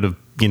gambit of,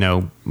 you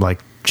know, like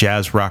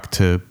jazz rock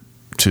to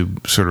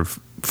sort of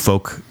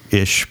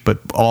folk-ish, but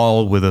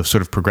all with a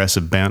sort of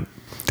progressive bent.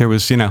 There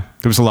was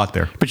a lot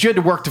there. But you had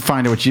to work to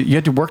find it. You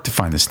had to work to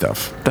find this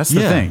stuff. That's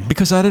the thing.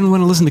 Because I didn't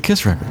want to listen to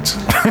Kiss records.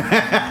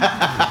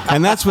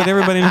 And that's what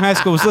everybody in high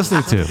school was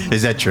listening to.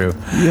 Is that true?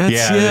 Yeah,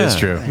 that is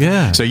true.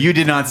 yeah. So you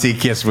did not see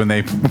Kiss when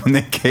they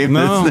came.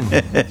 No.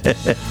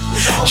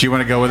 Do you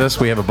want to go with us?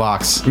 We have a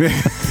box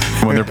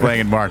when they're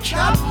playing in March.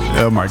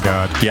 Oh my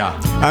God. Yeah.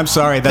 I'm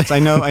sorry. I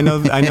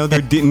know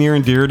they're near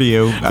and dear to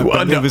you.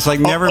 But no. it was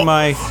like never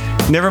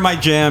my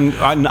jam.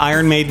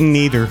 Iron Maiden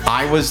neither.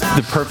 I was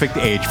the perfect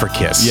age for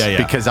Kiss. Yeah.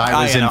 Because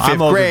I was in I'm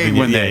fifth older grade than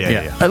you. when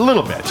Yeah. a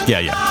little bit. Yeah.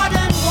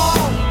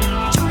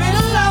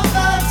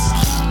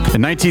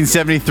 In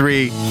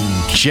 1973,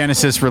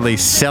 Genesis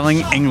released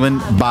 "Selling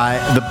England by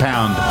the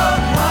Pound,"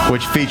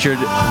 which featured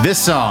this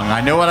song,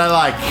 "I Know What I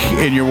Like,"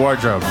 in your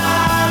wardrobe.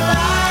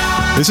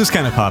 This is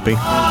kind of poppy.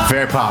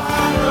 Very pop.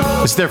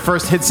 This is their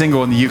first hit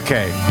single in the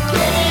UK.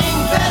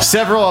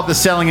 Several of the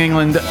Selling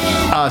England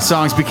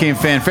songs became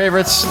fan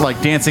favorites,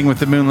 like "Dancing with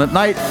the Moonlit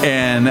Night"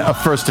 and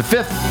 "First to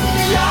Fifth."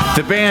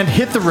 The band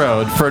hit the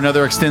road for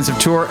another extensive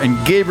tour, and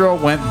Gabriel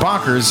went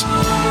bonkers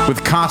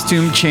with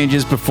costume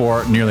changes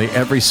before nearly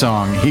every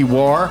song. He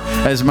wore,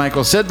 as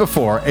Michael said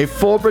before, a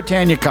full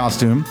Britannia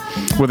costume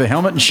with a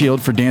helmet and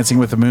shield for "Dancing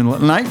with the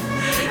Moonlit Night,"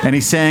 and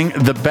he sang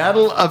 "The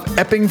Battle of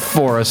Epping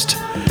Forest"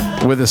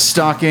 with a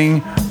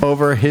stocking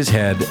over his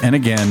head. And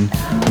again,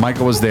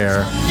 Michael was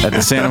there at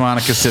the Santa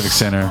Monica Civic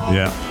Center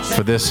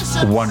for this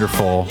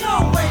wonderful...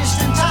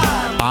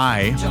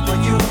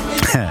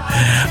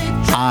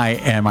 I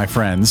and my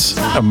friends,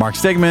 Mark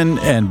Stegman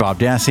and Bob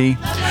Dassey,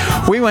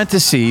 we went to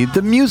see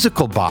The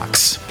Musical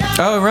Box.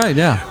 Oh, right,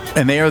 yeah.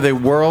 And they are the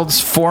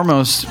world's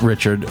foremost,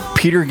 Richard,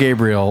 Peter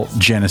Gabriel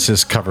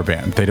Genesis cover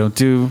band. They don't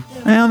do,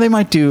 they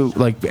might do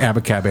like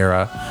Abacab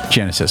era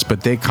Genesis,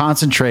 but they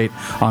concentrate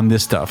on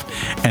this stuff.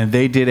 And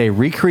they did a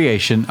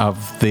recreation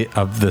of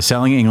the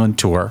Selling England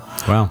tour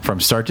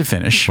from start to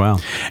finish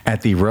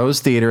at the Rose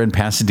Theater in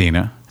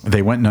Pasadena.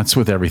 They went nuts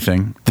with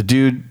everything. The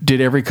dude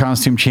did every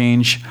costume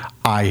change.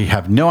 I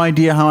have no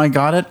idea how I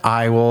got it.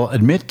 I will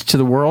admit to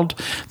the world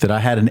that I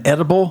had an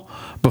edible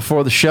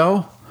before the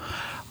show.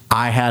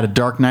 I had a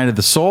Dark Night of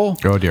the Soul.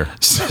 Oh, dear.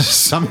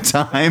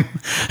 Sometime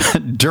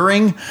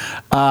during,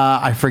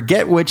 I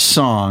forget which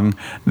song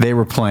they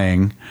were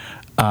playing.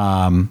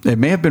 It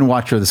may have been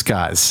Watcher of the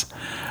Skies.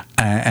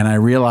 And I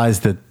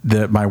realized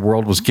that my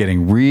world was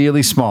getting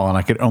really small and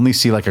I could only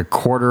see like a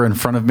quarter in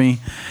front of me.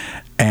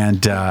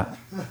 And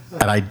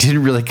I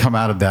didn't really come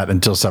out of that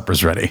until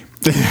Supper's Ready.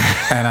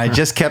 And I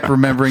just kept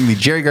remembering the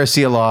Jerry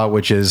Garcia law,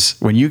 which is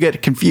when you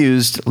get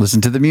confused,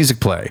 listen to the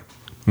music play.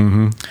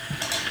 Mm-hmm.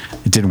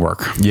 It didn't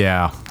work.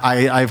 Yeah.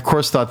 I of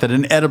course thought that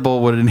an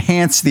edible would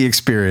enhance the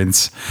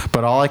experience,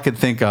 but all I could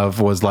think of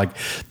was like,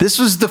 this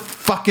was the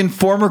fucking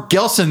former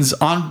Gelsons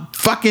on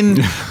fucking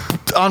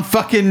on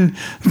fucking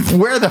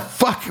where the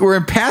fuck we're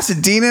in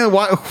Pasadena.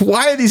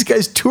 Why are these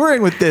guys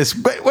touring with this?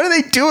 What are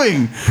they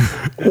doing?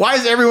 Why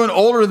is everyone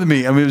older than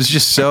me? I mean, it was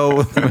just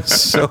so.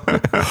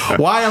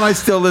 Why am I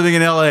still living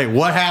in LA?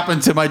 What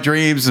happened to my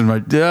dreams and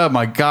oh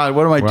my God,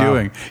 what am I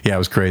doing? Yeah, it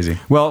was crazy.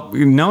 Well,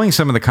 knowing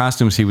some of the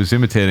costumes he was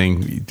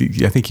imitating,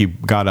 I think he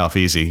got off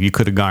easy. You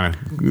could have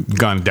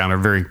gone down a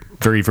very,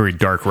 very, very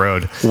dark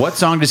road. What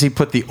song does he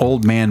put the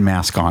old man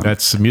mask on?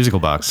 That's Musical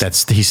Box.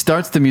 He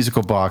starts the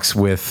Musical Box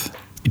with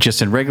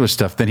just in regular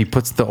stuff. Then he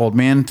puts the old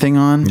man thing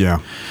on. Yeah.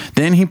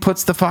 Then he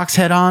puts the fox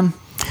head on.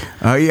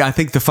 Yeah, I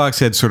think the fox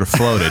head sort of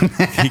floated.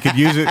 He could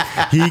use it.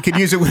 He could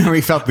use it whenever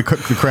he felt the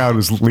crowd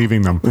was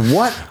leaving them.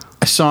 What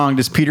song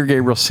does Peter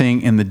Gabriel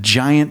sing in the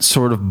giant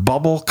sort of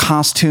bubble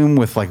costume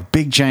with like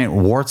big giant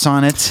warts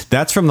on it?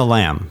 That's from The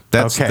Lamb.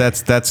 That's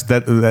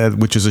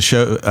which is a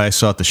show I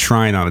saw at the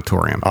Shrine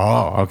Auditorium.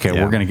 Oh, okay.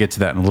 Yeah. We're going to get to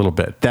that in a little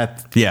bit.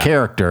 That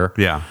character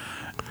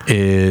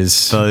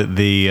is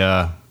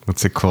the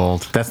what's it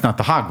called? That's not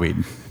the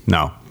hogweed.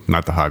 No,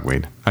 not the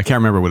hogweed. I can't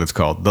remember what it's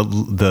called.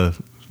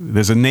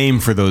 There's a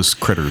name for those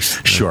critters.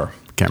 Sure.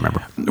 Can't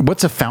remember.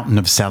 What's a fountain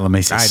of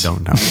Salamesis? I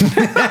don't know.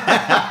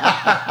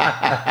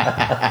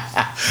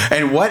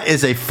 And what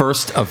is a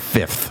first of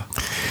fifth?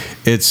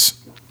 It's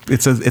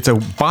a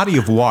body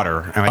of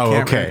water, and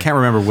I can't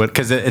remember what,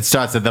 because it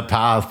starts at the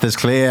path is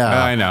clear.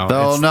 I know.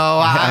 Though no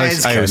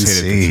eyes can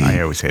see.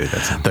 I always hated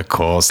that song. The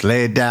course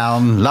laid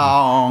down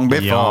long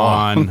before.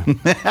 Yawn.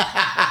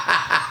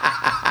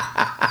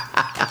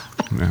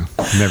 No,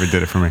 never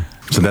did it for me.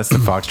 So that's the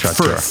Foxtrot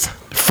Firth.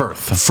 tour.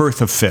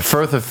 Firth of Fifth.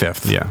 Firth of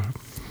Fifth. Yeah.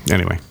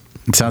 Anyway.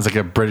 It sounds like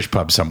a British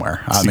pub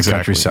somewhere on the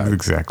countryside.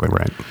 Exactly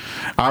right.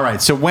 All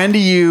right. So what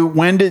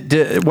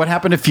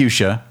happened to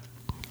Fuchsia?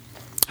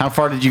 How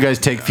far did you guys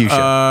take Fuchsia?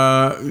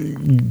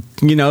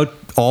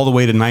 All the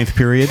way to ninth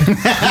period.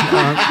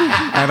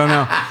 I don't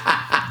know.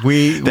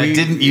 You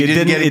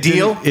didn't get a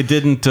deal? It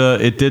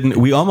didn't.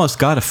 We almost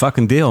got a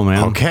fucking deal,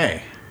 man.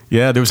 Okay.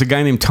 Yeah, there was a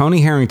guy named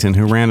Tony Harrington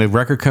who ran a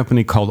record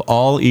company called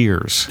All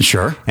Ears.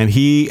 Sure. And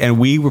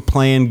we were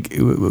playing.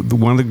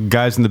 One of the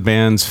guys in the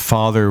band's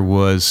father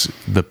was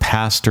the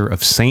pastor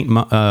of St.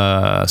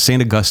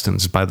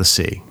 Augustine's by the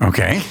sea.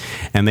 Okay.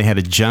 And they had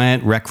a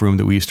giant rec room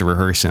that we used to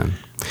rehearse in.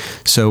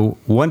 So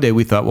one day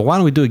we thought, well, why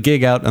don't we do a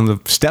gig out on the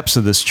steps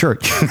of this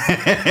church?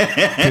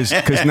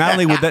 Because not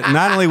only would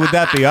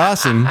that be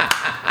awesome,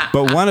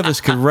 but one of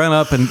us could run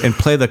up and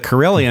play the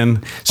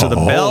carillon, so the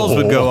bells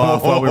would go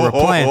off while we were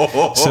playing.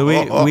 So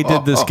we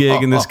did this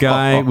gig, and this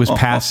guy was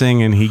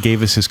passing, and he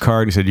gave us his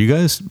card. He said, "You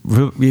guys,"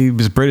 he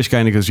was a British guy,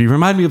 and he goes, "You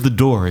remind me of the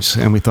Doors."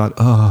 And we thought,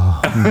 oh.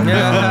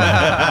 No.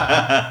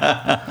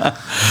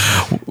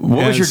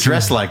 What was your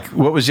dress like?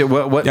 What was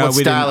what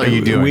style are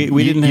you doing?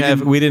 We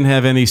didn't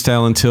have any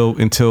style until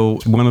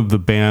one of the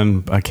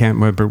band, I can't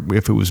remember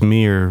if it was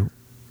me or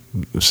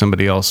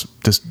somebody else,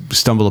 just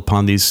stumbled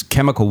upon these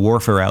chemical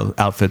warfare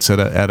outfits at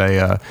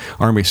a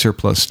army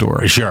surplus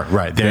store. Sure,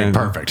 right. They're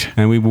perfect.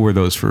 And we wore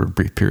those for a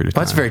brief period of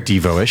time. That's very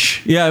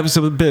Devo-ish. Yeah, it was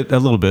a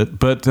little bit,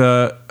 but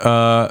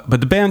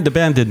the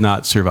band did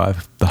not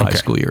survive the high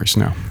school years.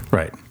 No.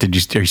 Right. Are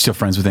you still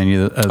friends with any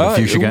of the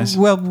Fuchsia guys?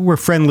 Well, we're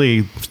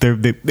friendly.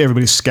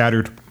 Everybody's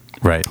scattered.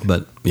 Right.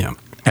 But yeah,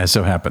 as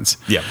so happens.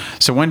 Yeah.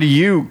 So when do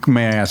you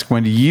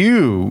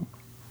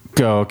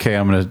go, okay,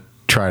 I'm going to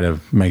try to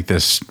make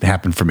this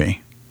happen for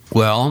me?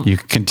 Well, you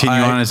continue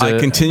on as a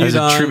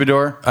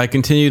troubadour? I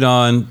continued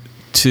on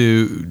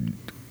to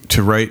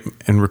write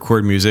and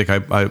record music.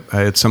 I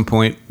at some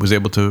point was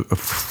able to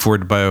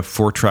afford to buy a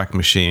 4-track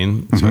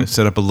machine. So I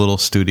set up a little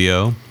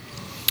studio,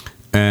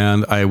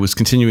 and I was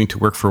continuing to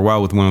work for a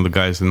while with one of the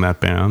guys in that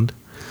band.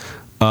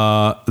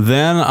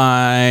 Then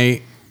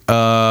I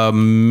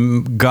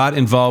got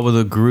involved with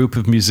a group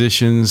of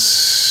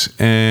musicians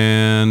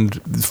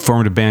and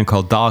formed a band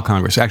called Doll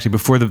Congress. Actually,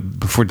 before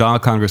Doll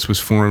Congress was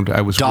formed,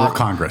 I was Doll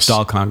Congress.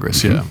 Doll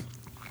Congress, yeah.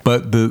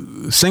 But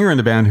the singer in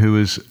the band, who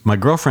was my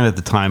girlfriend at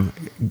the time,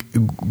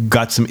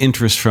 got some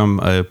interest from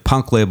a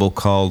punk label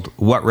called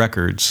What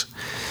Records,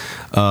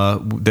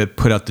 that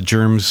put out the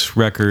Germs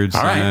records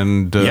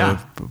and a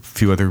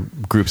few other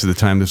groups at the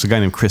time. There's a guy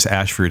named Chris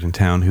Ashford in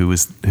town who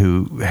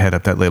headed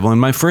up that label. And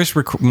my first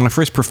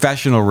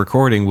professional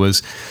recording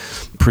was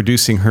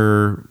producing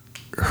her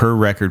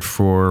record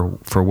for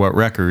What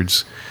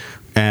Records,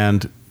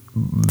 and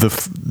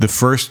the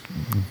first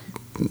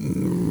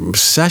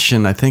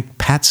session, I think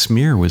Pat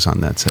Smear was on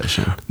that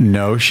session.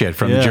 No shit,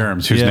 from the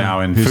Germs, who's now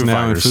in Foo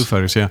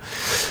Fighters. Yeah.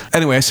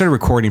 Anyway, I started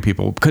recording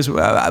people because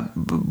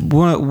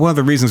one of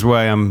the reasons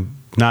why I'm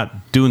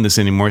not doing this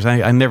anymore is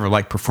I never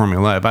liked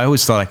performing live. I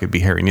always thought I could be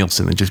Harry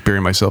Nilsson and just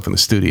bury myself in the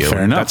studio.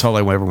 Fair enough. That's all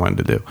I ever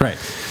wanted to do. Right.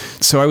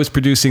 so I was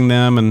producing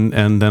them,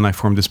 and then I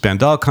formed this band,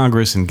 Dog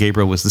Congress, and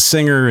Gabriel was the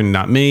singer, and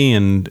not me,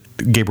 and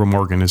Gabriel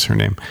Morgan is her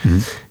name.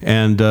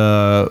 And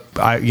but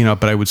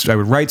I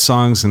would write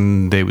songs,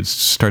 and they would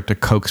start to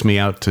coax me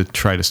out to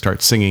try to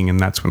start singing, and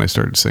that's when I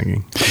started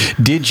singing.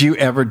 Did you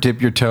ever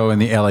dip your toe in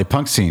the LA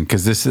punk scene?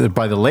 Because this is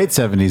by the late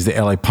 70s, the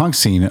LA punk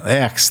scene,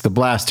 X, the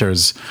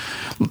Blasters,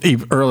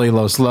 early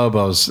Los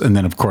Lobos, and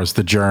then of course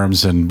the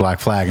Germs and Black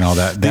Flag and all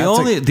that. The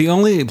only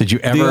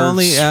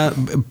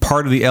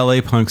part of the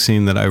LA punk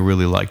scene that I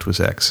really liked was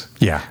X.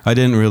 Yeah. I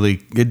didn't really.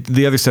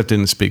 The other stuff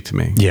didn't speak to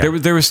me. Yeah.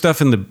 There was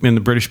stuff in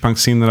the British punk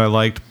scene that I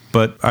liked,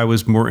 but I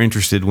was more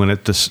interested when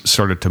it just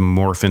started to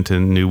morph into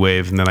new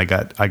wave, and then I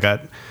got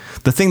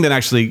the thing that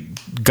actually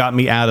got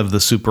me out of the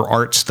super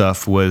art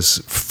stuff was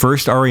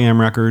first REM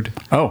record.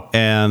 Oh.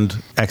 And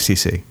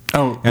XTC.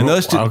 Oh, and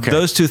those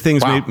two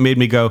things Wow. made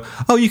me go,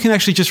 oh, you can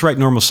actually just write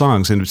normal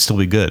songs and it would still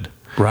be good.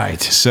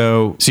 Right.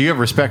 So you have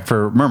respect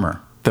for Murmur,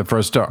 the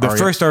first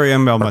first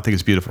REM album, I think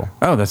is beautiful.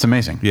 Oh, that's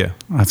amazing. Yeah.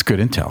 That's good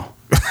intel.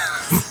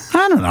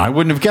 I don't know. I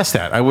wouldn't have guessed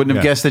that. I wouldn't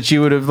have guessed that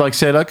you would have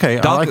said, okay,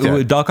 I like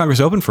that. Dog Congress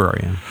opened for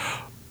REM.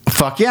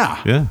 Fuck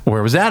yeah. Yeah.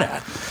 Where was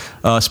that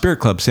at? Spirit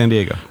Club, San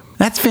Diego.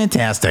 That's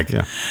fantastic.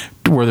 Yeah.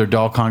 Were there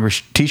Dog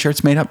Congress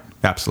t-shirts made up?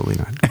 Absolutely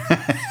not.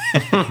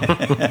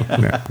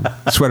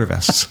 Sweater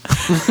vests.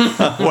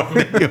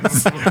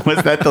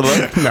 Was that the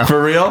look? No.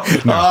 For real?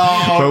 No.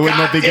 Oh, But wouldn't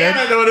that be damn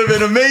good? it, that would have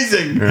been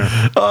amazing.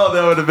 Yeah. Oh,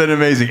 that would have been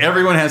amazing.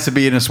 Everyone has to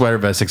be in a sweater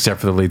vest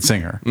except for the lead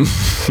singer,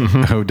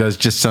 who does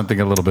just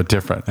something a little bit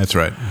different. That's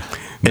right.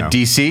 A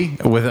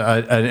DC with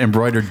an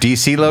embroidered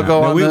DC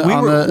logo on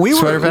the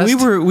sweater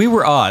vest. We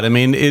were odd. I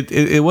mean,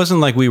 it wasn't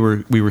like we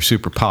were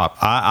super pop.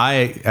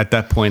 I at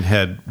that point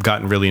had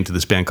gotten really into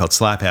this band called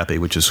Slap Happy,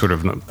 which is sort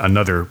of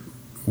another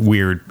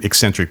weird,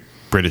 eccentric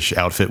British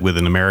outfit with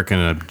an American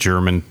and a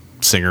German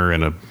singer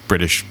and a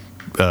British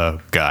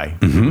guy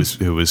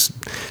who was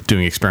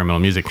doing experimental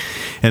music,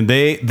 and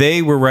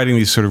they were writing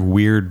these sort of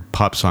weird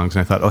pop songs.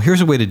 And I thought, oh,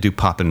 here's a way to do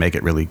pop and make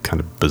it really kind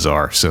of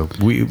bizarre. So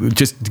we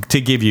just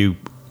to give you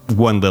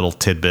one little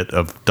tidbit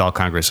of Dog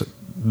Congress,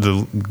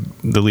 the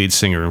lead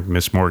singer,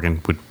 Miss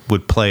Morgan,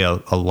 would play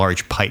a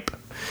large pipe,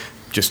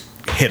 just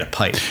hit a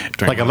pipe.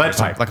 Like a lead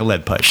pipe. Like a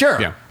lead pipe. Sure.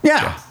 Yeah.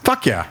 Yeah.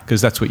 Fuck yeah.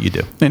 Because that's what you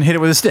do. And hit it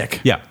with a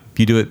stick. Yeah.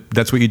 You do it.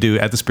 That's what you do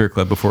at the Spirit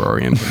Club before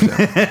REM comes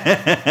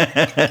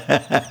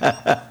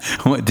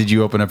out. Did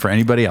you open up for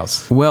anybody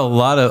else? Well,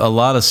 a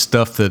lot of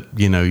stuff that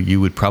you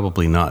would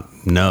probably not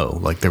know.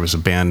 Like there was a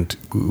band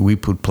we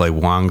would play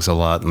Wongs a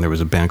lot, and there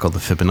was a band called the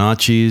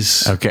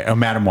Fibonacci's. Okay,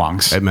 Madam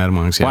Wong's. At Madam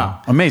Wong's, yeah.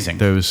 Wow, amazing.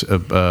 There was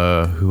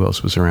who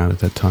else was around at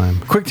that time?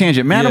 Quick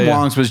tangent. Madam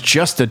Wong's was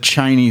just a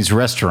Chinese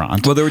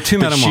restaurant. Well, there were two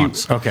Madam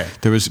Wong's. Okay.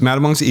 There was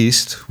Madam Wong's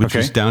East, which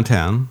was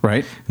downtown,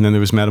 right, and then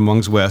there was Madam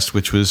Wong's West,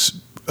 which was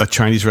a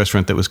Chinese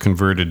restaurant that was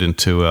converted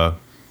into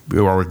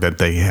or that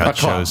they had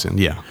shows in.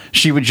 Yeah.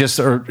 She would just,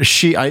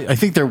 I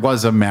think there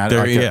was a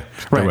there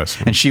right. was.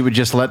 And she would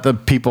just let the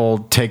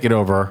people take it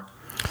over.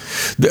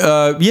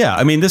 Yeah.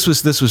 I mean, this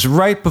was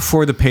right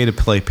before the pay to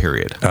play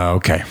period. Oh,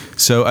 okay.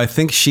 So I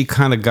think she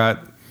kind of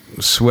got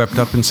swept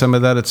up in some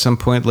of that at some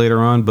point later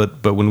on,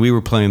 but when we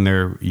were playing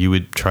there, you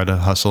would try to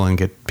hustle and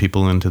get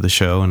people into the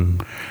show,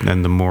 and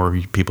the more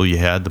people you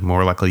had, the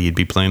more likely you'd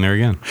be playing there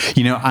again.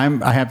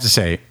 I have to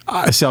say,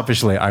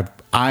 selfishly,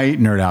 I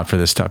nerd out for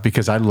this stuff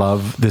because I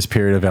love this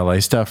period of LA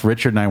stuff.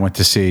 Richard and I went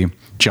to see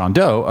John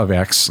Doe of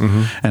X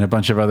and a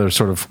bunch of other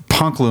sort of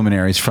punk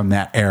luminaries from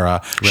that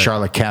era. Right.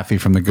 Charlotte Caffey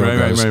from the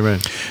Go-Go's.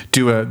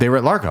 Right. They were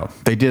at Largo.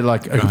 They did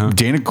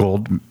Dana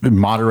Gould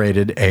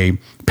moderated a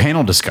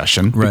panel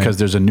discussion because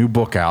there's a new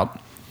book out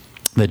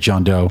that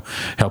John Doe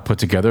helped put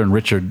together, and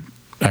Richard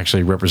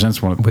actually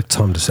represents one of them. With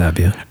Tom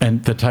DeSabia.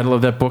 And the title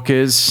of that book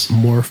is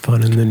More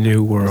Fun in the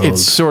New World.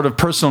 It's sort of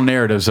personal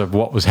narratives of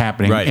what was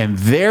happening in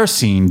their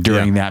scene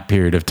during that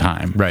period of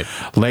time. Right.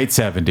 Late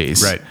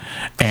 70s. Right.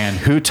 And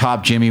who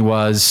Top Jimmy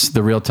was,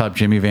 the real Top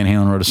Jimmy. Van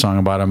Halen wrote a song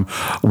about him.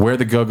 Where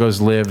the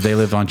Go-Go's lived. They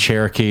lived on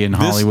Cherokee in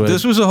Hollywood.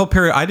 This was a whole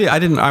period.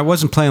 I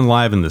wasn't playing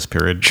live in this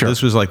period. Sure.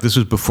 This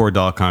was before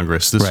Dog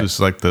Congress. This was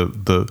like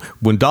the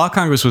when Dog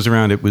Congress was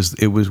around, it was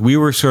we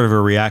were sort of a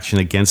reaction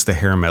against the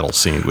hair metal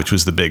scene, which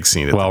was the big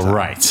scene at the time.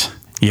 Right.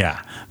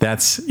 Yeah,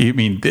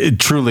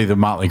 truly the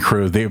Motley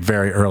Crue, the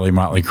very early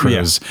Motley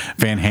Crues,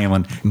 Van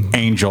Halen,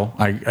 Angel.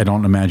 I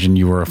don't imagine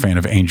you were a fan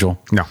of Angel.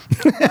 No.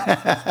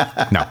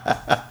 No.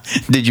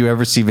 Did you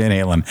ever see Van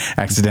Halen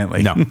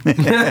accidentally? No.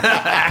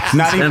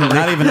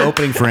 not even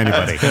opening for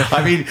anybody.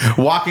 I mean,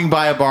 walking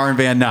by a bar in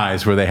Van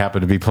Nuys where they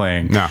happen to be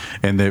playing. No.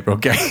 And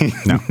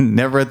No.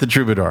 Never at the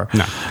Troubadour.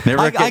 No.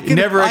 Never at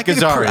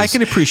Gazzarri's. I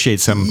can appreciate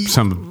some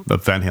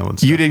of Van Halen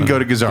stuff. You didn't go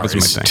to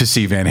Gazzarri's to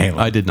see Van Halen.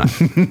 I did not.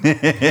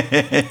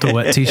 The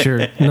wet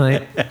t-shirt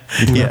night.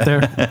 You up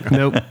there?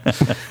 Nope.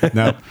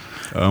 No.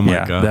 Oh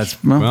my gosh. That's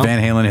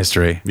Van Halen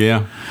history.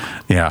 Yeah.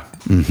 Yeah.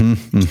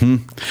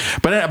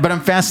 But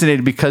I'm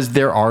fascinated because because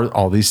there are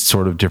all these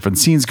sort of different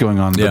scenes going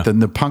on. Yeah. But then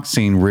the punk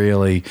scene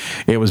really,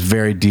 it was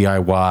very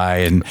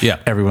DIY, and Yeah.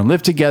 everyone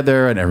lived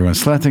together, and everyone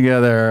slept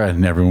together,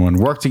 and everyone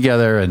worked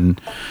together, and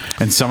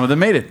some of them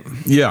made it.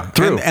 Yeah,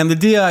 Through. and the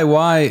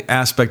DIY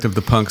aspect of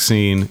the punk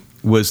scene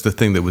was the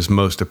thing that was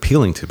most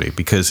appealing to me,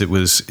 because it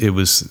was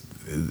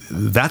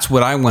that's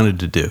what I wanted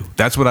to do.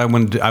 That's what I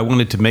wanted to, I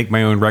wanted to make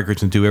my own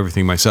records and do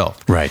everything myself.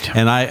 Right.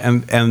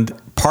 And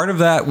part of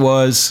that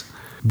was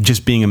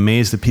just being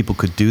amazed that people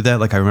could do that.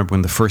 Like, I remember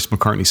when the first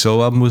McCartney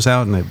solo album was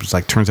out, and it was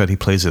like, turns out he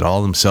plays it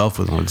all himself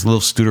with his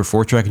little Studer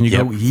 4-track, and you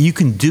go, you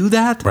can do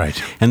that?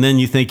 Right. And then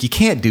you think, you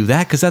can't do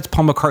that because that's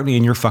Paul McCartney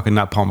and you're fucking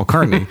not Paul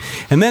McCartney.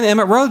 And then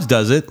Emmett Rhodes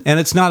does it, and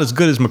it's not as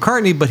good as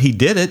McCartney, but he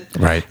did it.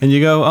 Right. And you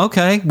go,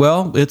 okay,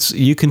 well,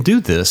 you can do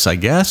this, I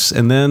guess.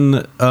 And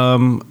then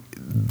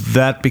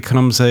that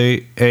becomes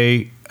a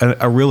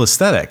real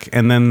aesthetic.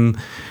 And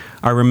then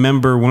I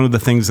remember one of the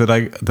things that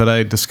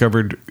I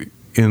discovered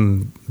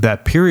in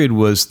that period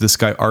was this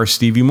guy R.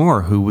 Stevie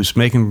Moore, who was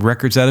making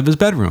records out of his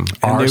bedroom.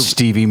 R.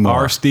 Stevie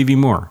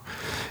Moore.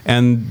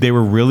 And they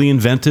were really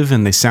inventive,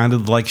 and they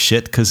sounded like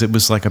shit because it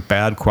was like a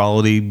bad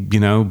quality,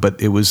 but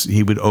he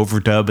would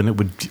overdub, and it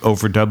would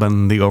overdub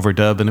on the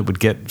overdub, and it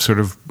would get sort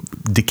of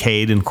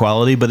decayed in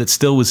quality, but it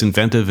still was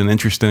inventive and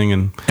interesting.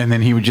 And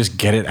then he would just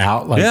get it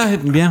out,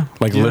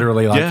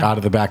 literally out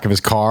of the back of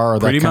his car or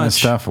that kind of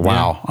stuff.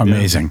 Wow,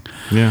 amazing.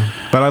 Yeah.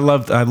 But I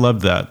loved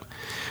that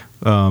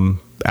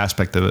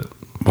aspect of it.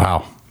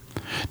 Wow.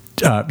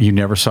 You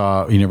never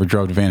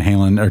drove to Van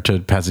Halen or to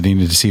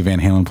Pasadena to see Van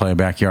Halen play a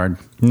Backyard?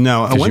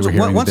 No.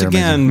 Once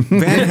again,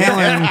 Van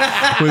Halen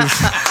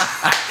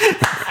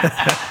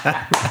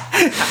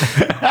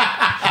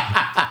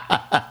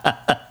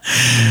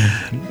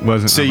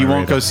wasn't. So you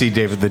won't go see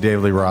the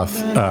David Lee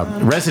Roth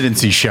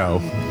residency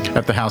show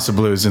at the House of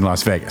Blues in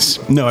Las Vegas?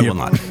 No, I will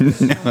not.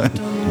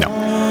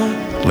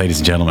 No. Ladies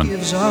and gentlemen,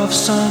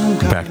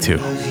 back to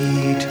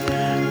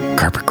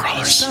Carpet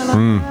Crawlers.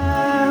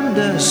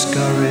 Just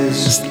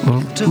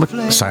a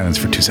little silence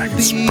for 2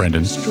 seconds.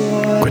 Brendan,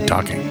 quit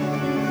talking.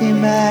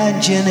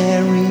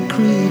 Imaginary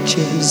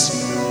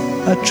creatures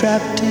are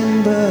trapped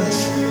in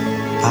birth.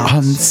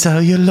 On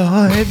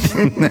celluloid.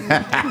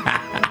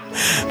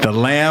 The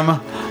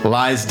Lamb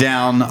Lies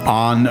Down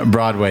on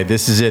Broadway.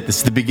 This is it. This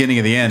is the beginning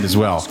of the end as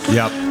well.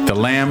 Yep. The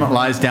Lamb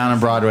Lies Down on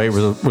Broadway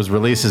was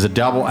released as a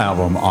double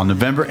album on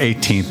November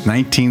 18th,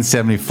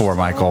 1974,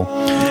 Michael.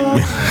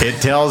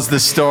 It tells the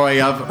story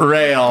of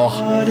Rael.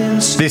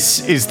 This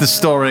is the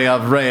story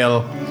of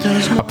Rael,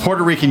 a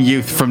Puerto Rican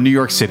youth from New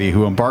York City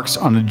who embarks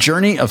on a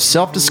journey of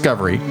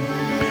self-discovery,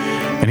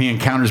 and he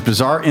encounters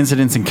bizarre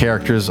incidents and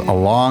characters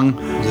along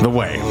the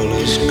way.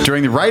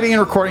 During the writing and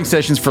recording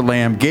sessions for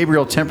Lamb,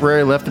 Gabriel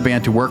temporarily left the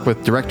band to work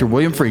with director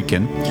William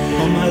Friedkin,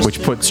 which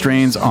put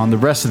strains on the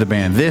rest of the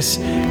band. This,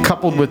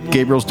 coupled with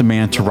Gabriel's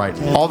demand to write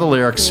all the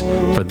lyrics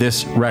for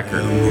this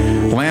record.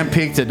 Lamb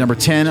peaked at number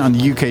 10 on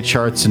the UK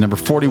charts and number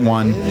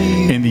 41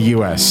 in the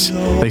US.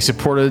 They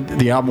supported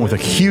the album with a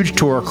huge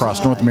tour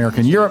across North America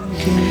and Europe.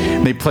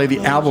 They played the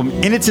album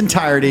in its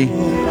entirety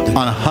on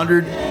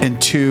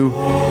 102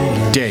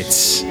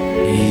 dates.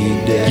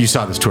 You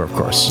saw this tour, of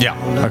course. Yeah.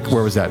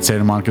 Where was that?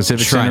 Santa Monica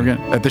Civic Center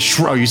again? At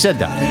the oh, you said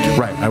that.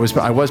 Right. I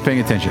was paying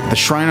attention. The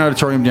Shrine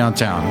Auditorium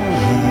downtown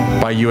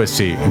by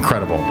USC.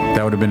 Incredible.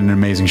 That would have been an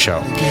amazing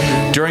show.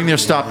 During their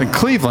stop in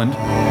Cleveland,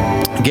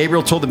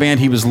 Gabriel told the band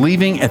he was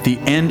leaving at the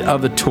end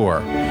of the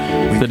tour.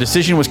 The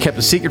decision was kept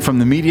a secret from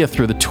the media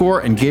through the tour,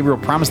 and Gabriel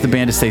promised the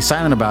band to stay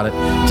silent about it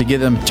to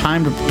give them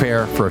time to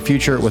prepare for a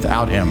future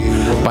without him.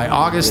 By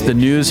August, the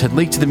news had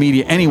leaked to the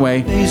media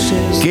anyway.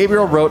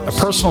 Gabriel wrote a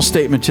personal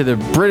statement to the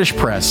British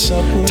press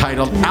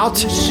titled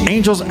Out,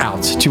 Angels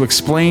Out, to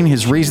explain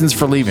his reasons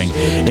for leaving.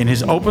 In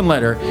his open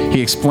letter,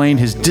 he explained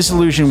his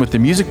disillusion with the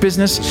music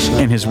business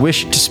and his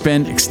wish to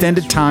spend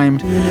extended time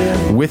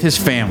with his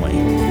family.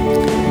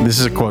 This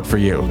is a quote for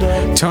you.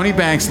 Tony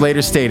Banks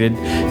later stated,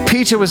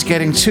 Peter was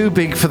getting too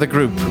big for the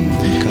group.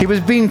 He was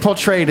being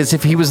portrayed as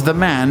if he was the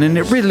man, and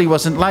it really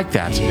wasn't like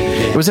that.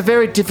 It was a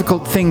very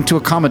difficult thing to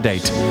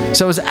accommodate,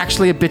 so it was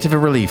actually a bit of a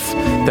relief.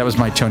 That was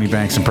my Tony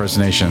Banks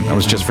impersonation. That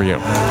was just for you.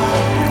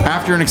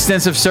 After an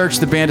extensive search,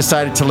 the band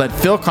decided to let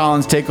Phil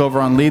Collins take over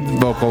on lead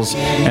vocals,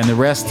 and the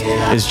rest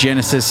is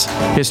Genesis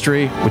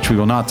history, which we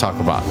will not talk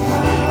about.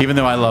 Even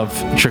though I love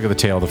Trick of the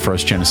Tail, the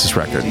first Genesis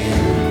record,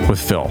 with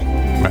Phil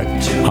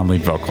on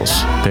lead vocals.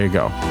 There you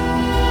go.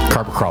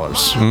 Carpet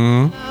Crawlers.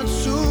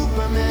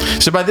 Mm-hmm.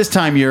 So by this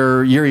time,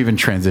 you're even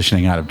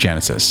transitioning out of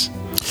Genesis.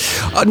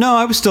 No,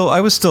 I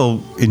was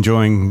still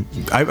enjoying.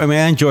 I mean,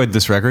 I enjoyed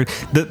this record.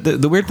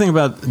 The weird thing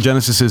about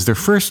Genesis is their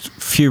first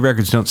few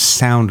records don't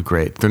sound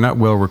great. They're not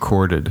well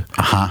recorded.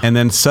 And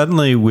then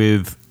suddenly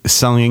with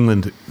Selling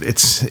England, it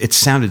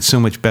sounded so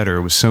much better.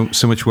 It was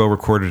so much well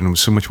recorded, and it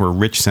was so much more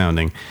rich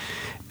sounding.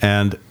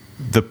 And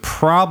the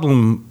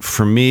problem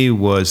for me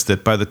was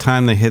that by the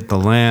time they hit the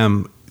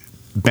Lamb,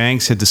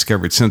 Banks had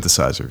discovered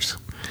synthesizers.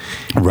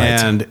 Right.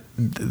 And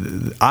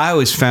I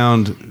always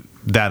found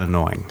that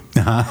annoying.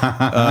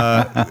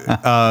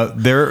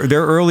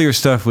 Their earlier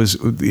stuff was,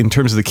 in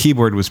terms of the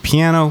keyboard, was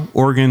piano,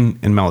 organ,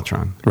 and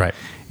mellotron. Right.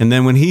 And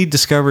then when he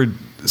discovered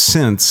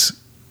synths,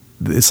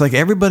 it's like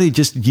everybody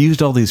just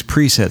used all these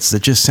presets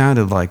that just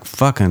sounded like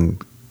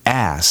fucking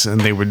ass,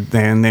 and they would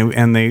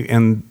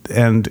and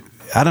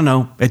I don't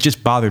know, it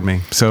just bothered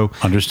me. So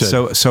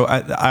Understood. So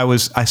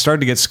I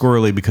started to get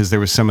squirrely because there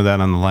was some of that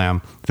on the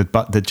Lamb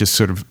that just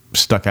sort of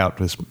stuck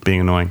out as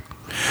being annoying.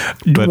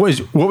 But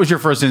What was your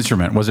first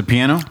instrument? Was it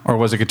piano or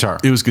was it guitar?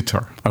 it was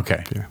guitar.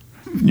 Okay. Yeah.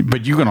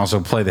 But you can also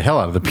play the hell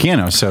out of the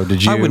piano. So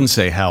did you? I wouldn't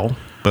say hell,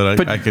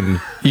 but I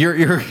can.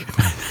 You're.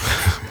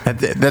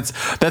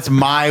 That's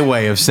my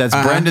way of. That's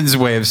Brendan's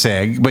way of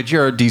saying. But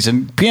you're a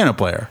decent piano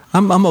player.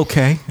 I'm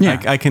okay.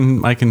 Yeah. I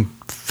can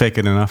fake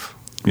it enough.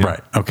 Yeah.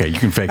 Right. Okay. You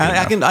can fake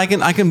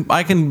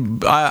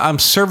it. I'm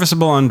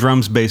serviceable on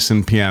drums, bass,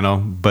 and piano,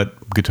 but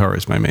guitar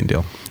is my main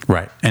deal.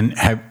 Right. And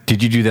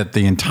did you do that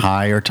the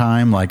entire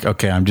time? Like,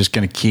 okay, I'm just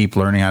going to keep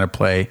learning how to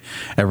play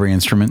every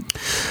instrument.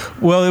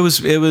 Well, it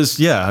was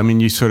yeah. I mean,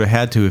 you sort of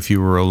had to if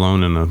you were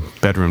alone in a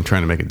bedroom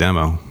trying to make a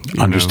demo.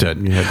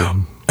 Understood. You had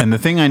to. And the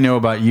thing I know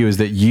about you is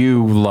that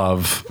you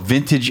love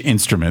vintage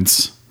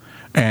instruments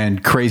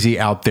and crazy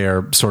out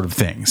there sort of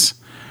things.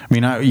 I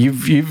mean,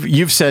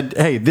 you've said,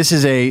 hey,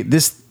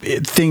 this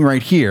thing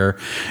right here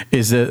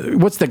is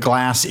what's the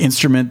glass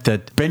instrument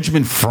that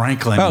Benjamin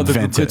Franklin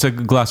invented? It's a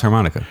glass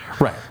harmonica.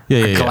 Right.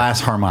 Yeah, a glass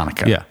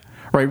harmonica. Yeah.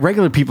 Right.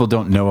 Regular people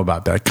don't know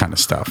about that kind of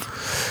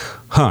stuff.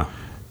 Huh.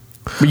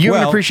 But you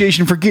have an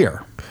appreciation for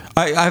gear.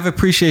 I have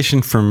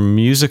appreciation for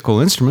musical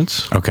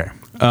instruments. Okay.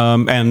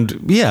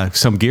 And yeah,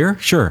 some gear,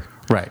 sure.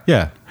 Right.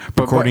 Yeah.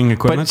 Recording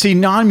equipment. But see,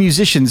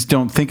 non-musicians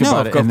don't think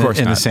about it in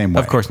the same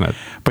way. Of course not.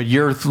 But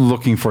you're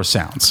looking for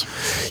sounds.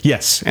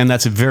 Yes, and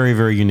that's a very,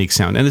 very unique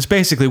sound. And it's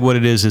basically what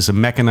it is a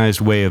mechanized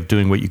way of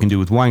doing what you can do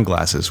with wine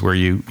glasses, where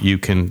you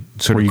can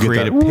sort of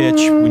create a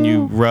pitch when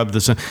you rub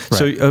the sound.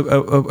 Right.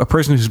 So a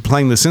person who's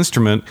playing this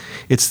instrument,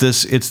 it's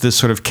this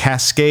sort of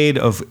cascade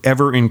of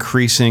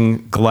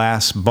ever-increasing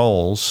glass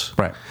bowls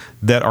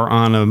that are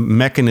on a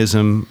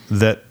mechanism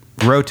that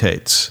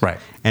rotates. Right.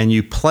 And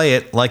you play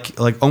it like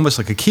almost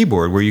like a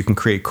keyboard, where you can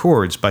create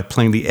chords by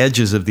playing the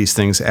edges of these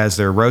things as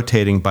they're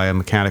rotating by a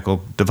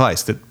mechanical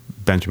device that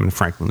Benjamin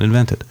Franklin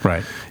invented.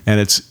 Right. And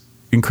it's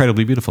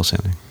incredibly beautiful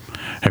sounding.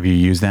 Have you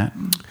used that?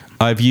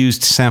 I've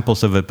used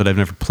samples of it, but I've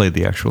never played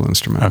the actual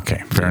instrument.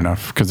 Okay, fair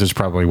enough. Because there's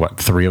probably,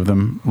 3 of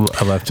them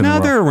left in the world? No,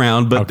 they're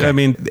around, but okay. I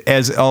mean,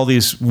 as all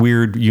these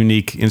weird,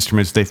 unique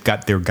instruments, they've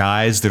got their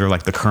guys that are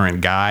like the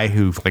current guy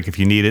who, like, if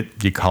you need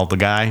it, you call the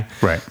guy.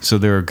 Right. So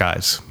there are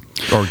guys.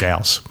 Or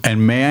gals.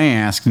 And may I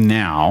ask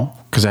now,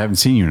 because I haven't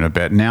seen you in a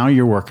bit, now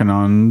you're working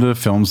on the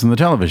films and the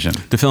television.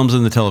 The films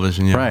and the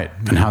television, yeah. Right.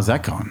 And how's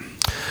that going?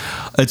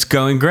 It's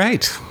going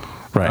great.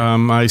 Right.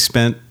 I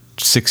spent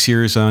 6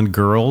 years on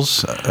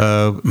Girls,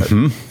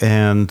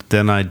 and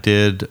then I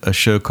did a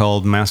show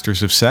called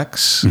Masters of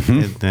Sex,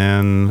 and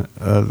then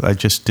I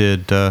just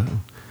did, the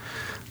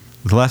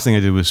last thing I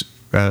did was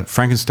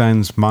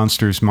Frankenstein's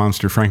Monster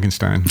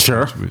Frankenstein.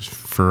 Sure. Which was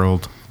for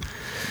old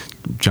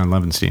John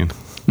Levenstein.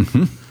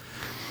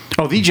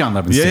 Oh, the John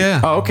Levenstein.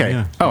 Yeah. Oh, okay.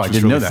 Yeah. Oh, I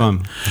didn't know that.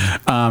 Fun.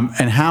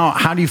 And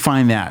how do you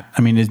find that?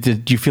 I mean,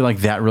 do you feel like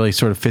that really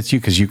sort of fits you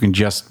because you can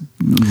just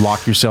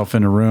lock yourself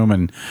in a room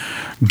and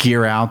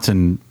gear out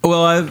and?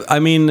 Well, I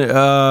mean,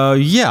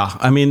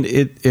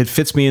 it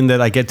fits me in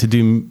that I get to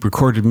do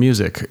recorded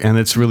music, and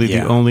it's really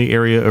the only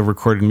area of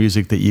recorded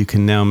music that you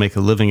can now make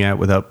a living at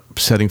without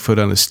setting foot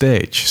on a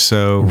stage.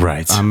 So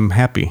I'm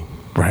happy.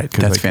 Right.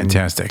 That's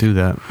fantastic. Do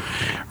that.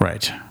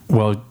 Right.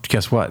 Well,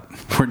 guess what?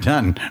 We're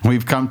done.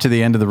 We've come to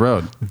the end of the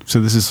road.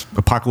 So this is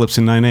Apocalypse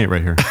in 9/8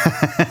 right here.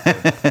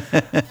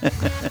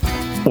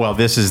 Well,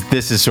 this is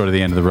sort of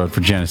the end of the road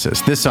for Genesis.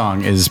 This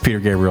song is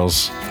Peter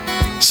Gabriel's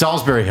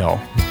Salisbury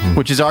Hill,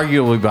 which is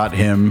arguably about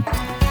him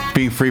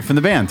being free from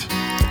the band.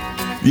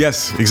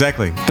 Yes,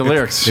 exactly. The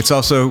lyrics. It's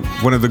also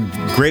one of the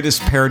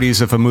greatest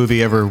parodies of a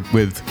movie ever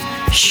with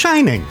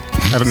Shining.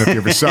 I don't know if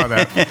you ever saw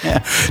that.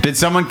 Did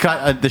someone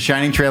cut the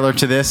Shining trailer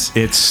to this?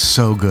 It's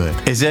so good.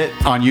 Is it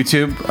on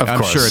YouTube? Of course.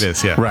 I'm sure it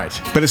is, yeah.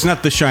 Right. But it's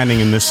not The Shining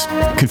in this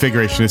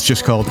configuration. It's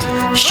just called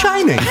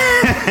Shining.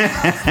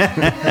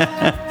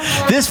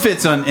 This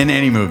fits in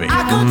any movie.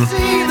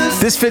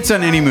 This fits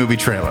on any movie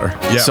trailer.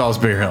 Yeah.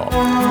 Salisbury Hill.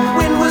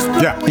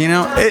 Yeah. You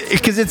know,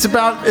 because it's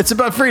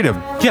about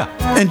freedom. Yeah.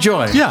 And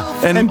joy. Yeah.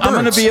 And I'm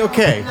going to birds. be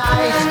okay.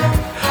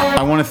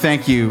 I want to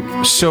thank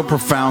you so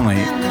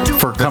profoundly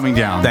for coming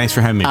down. Thanks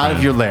for having me. Out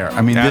of your lair.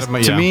 I mean,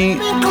 to me,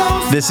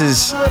 this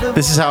is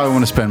how I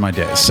want to spend my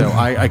days. So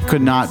I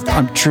could not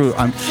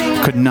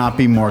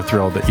be more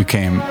thrilled that you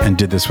came and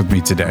did this with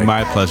me today.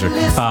 My pleasure.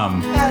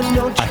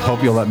 I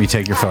hope you'll let me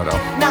take your photo.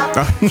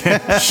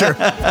 Sure.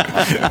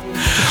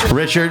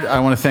 Richard, I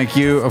want to thank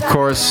you, of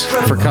course,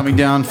 for coming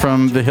down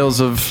from the hills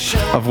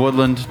of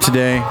Woodland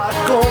today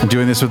and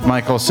doing this with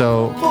Michael.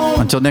 So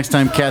until next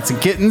time, cats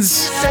and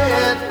kittens,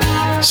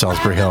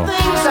 Salisbury Hill.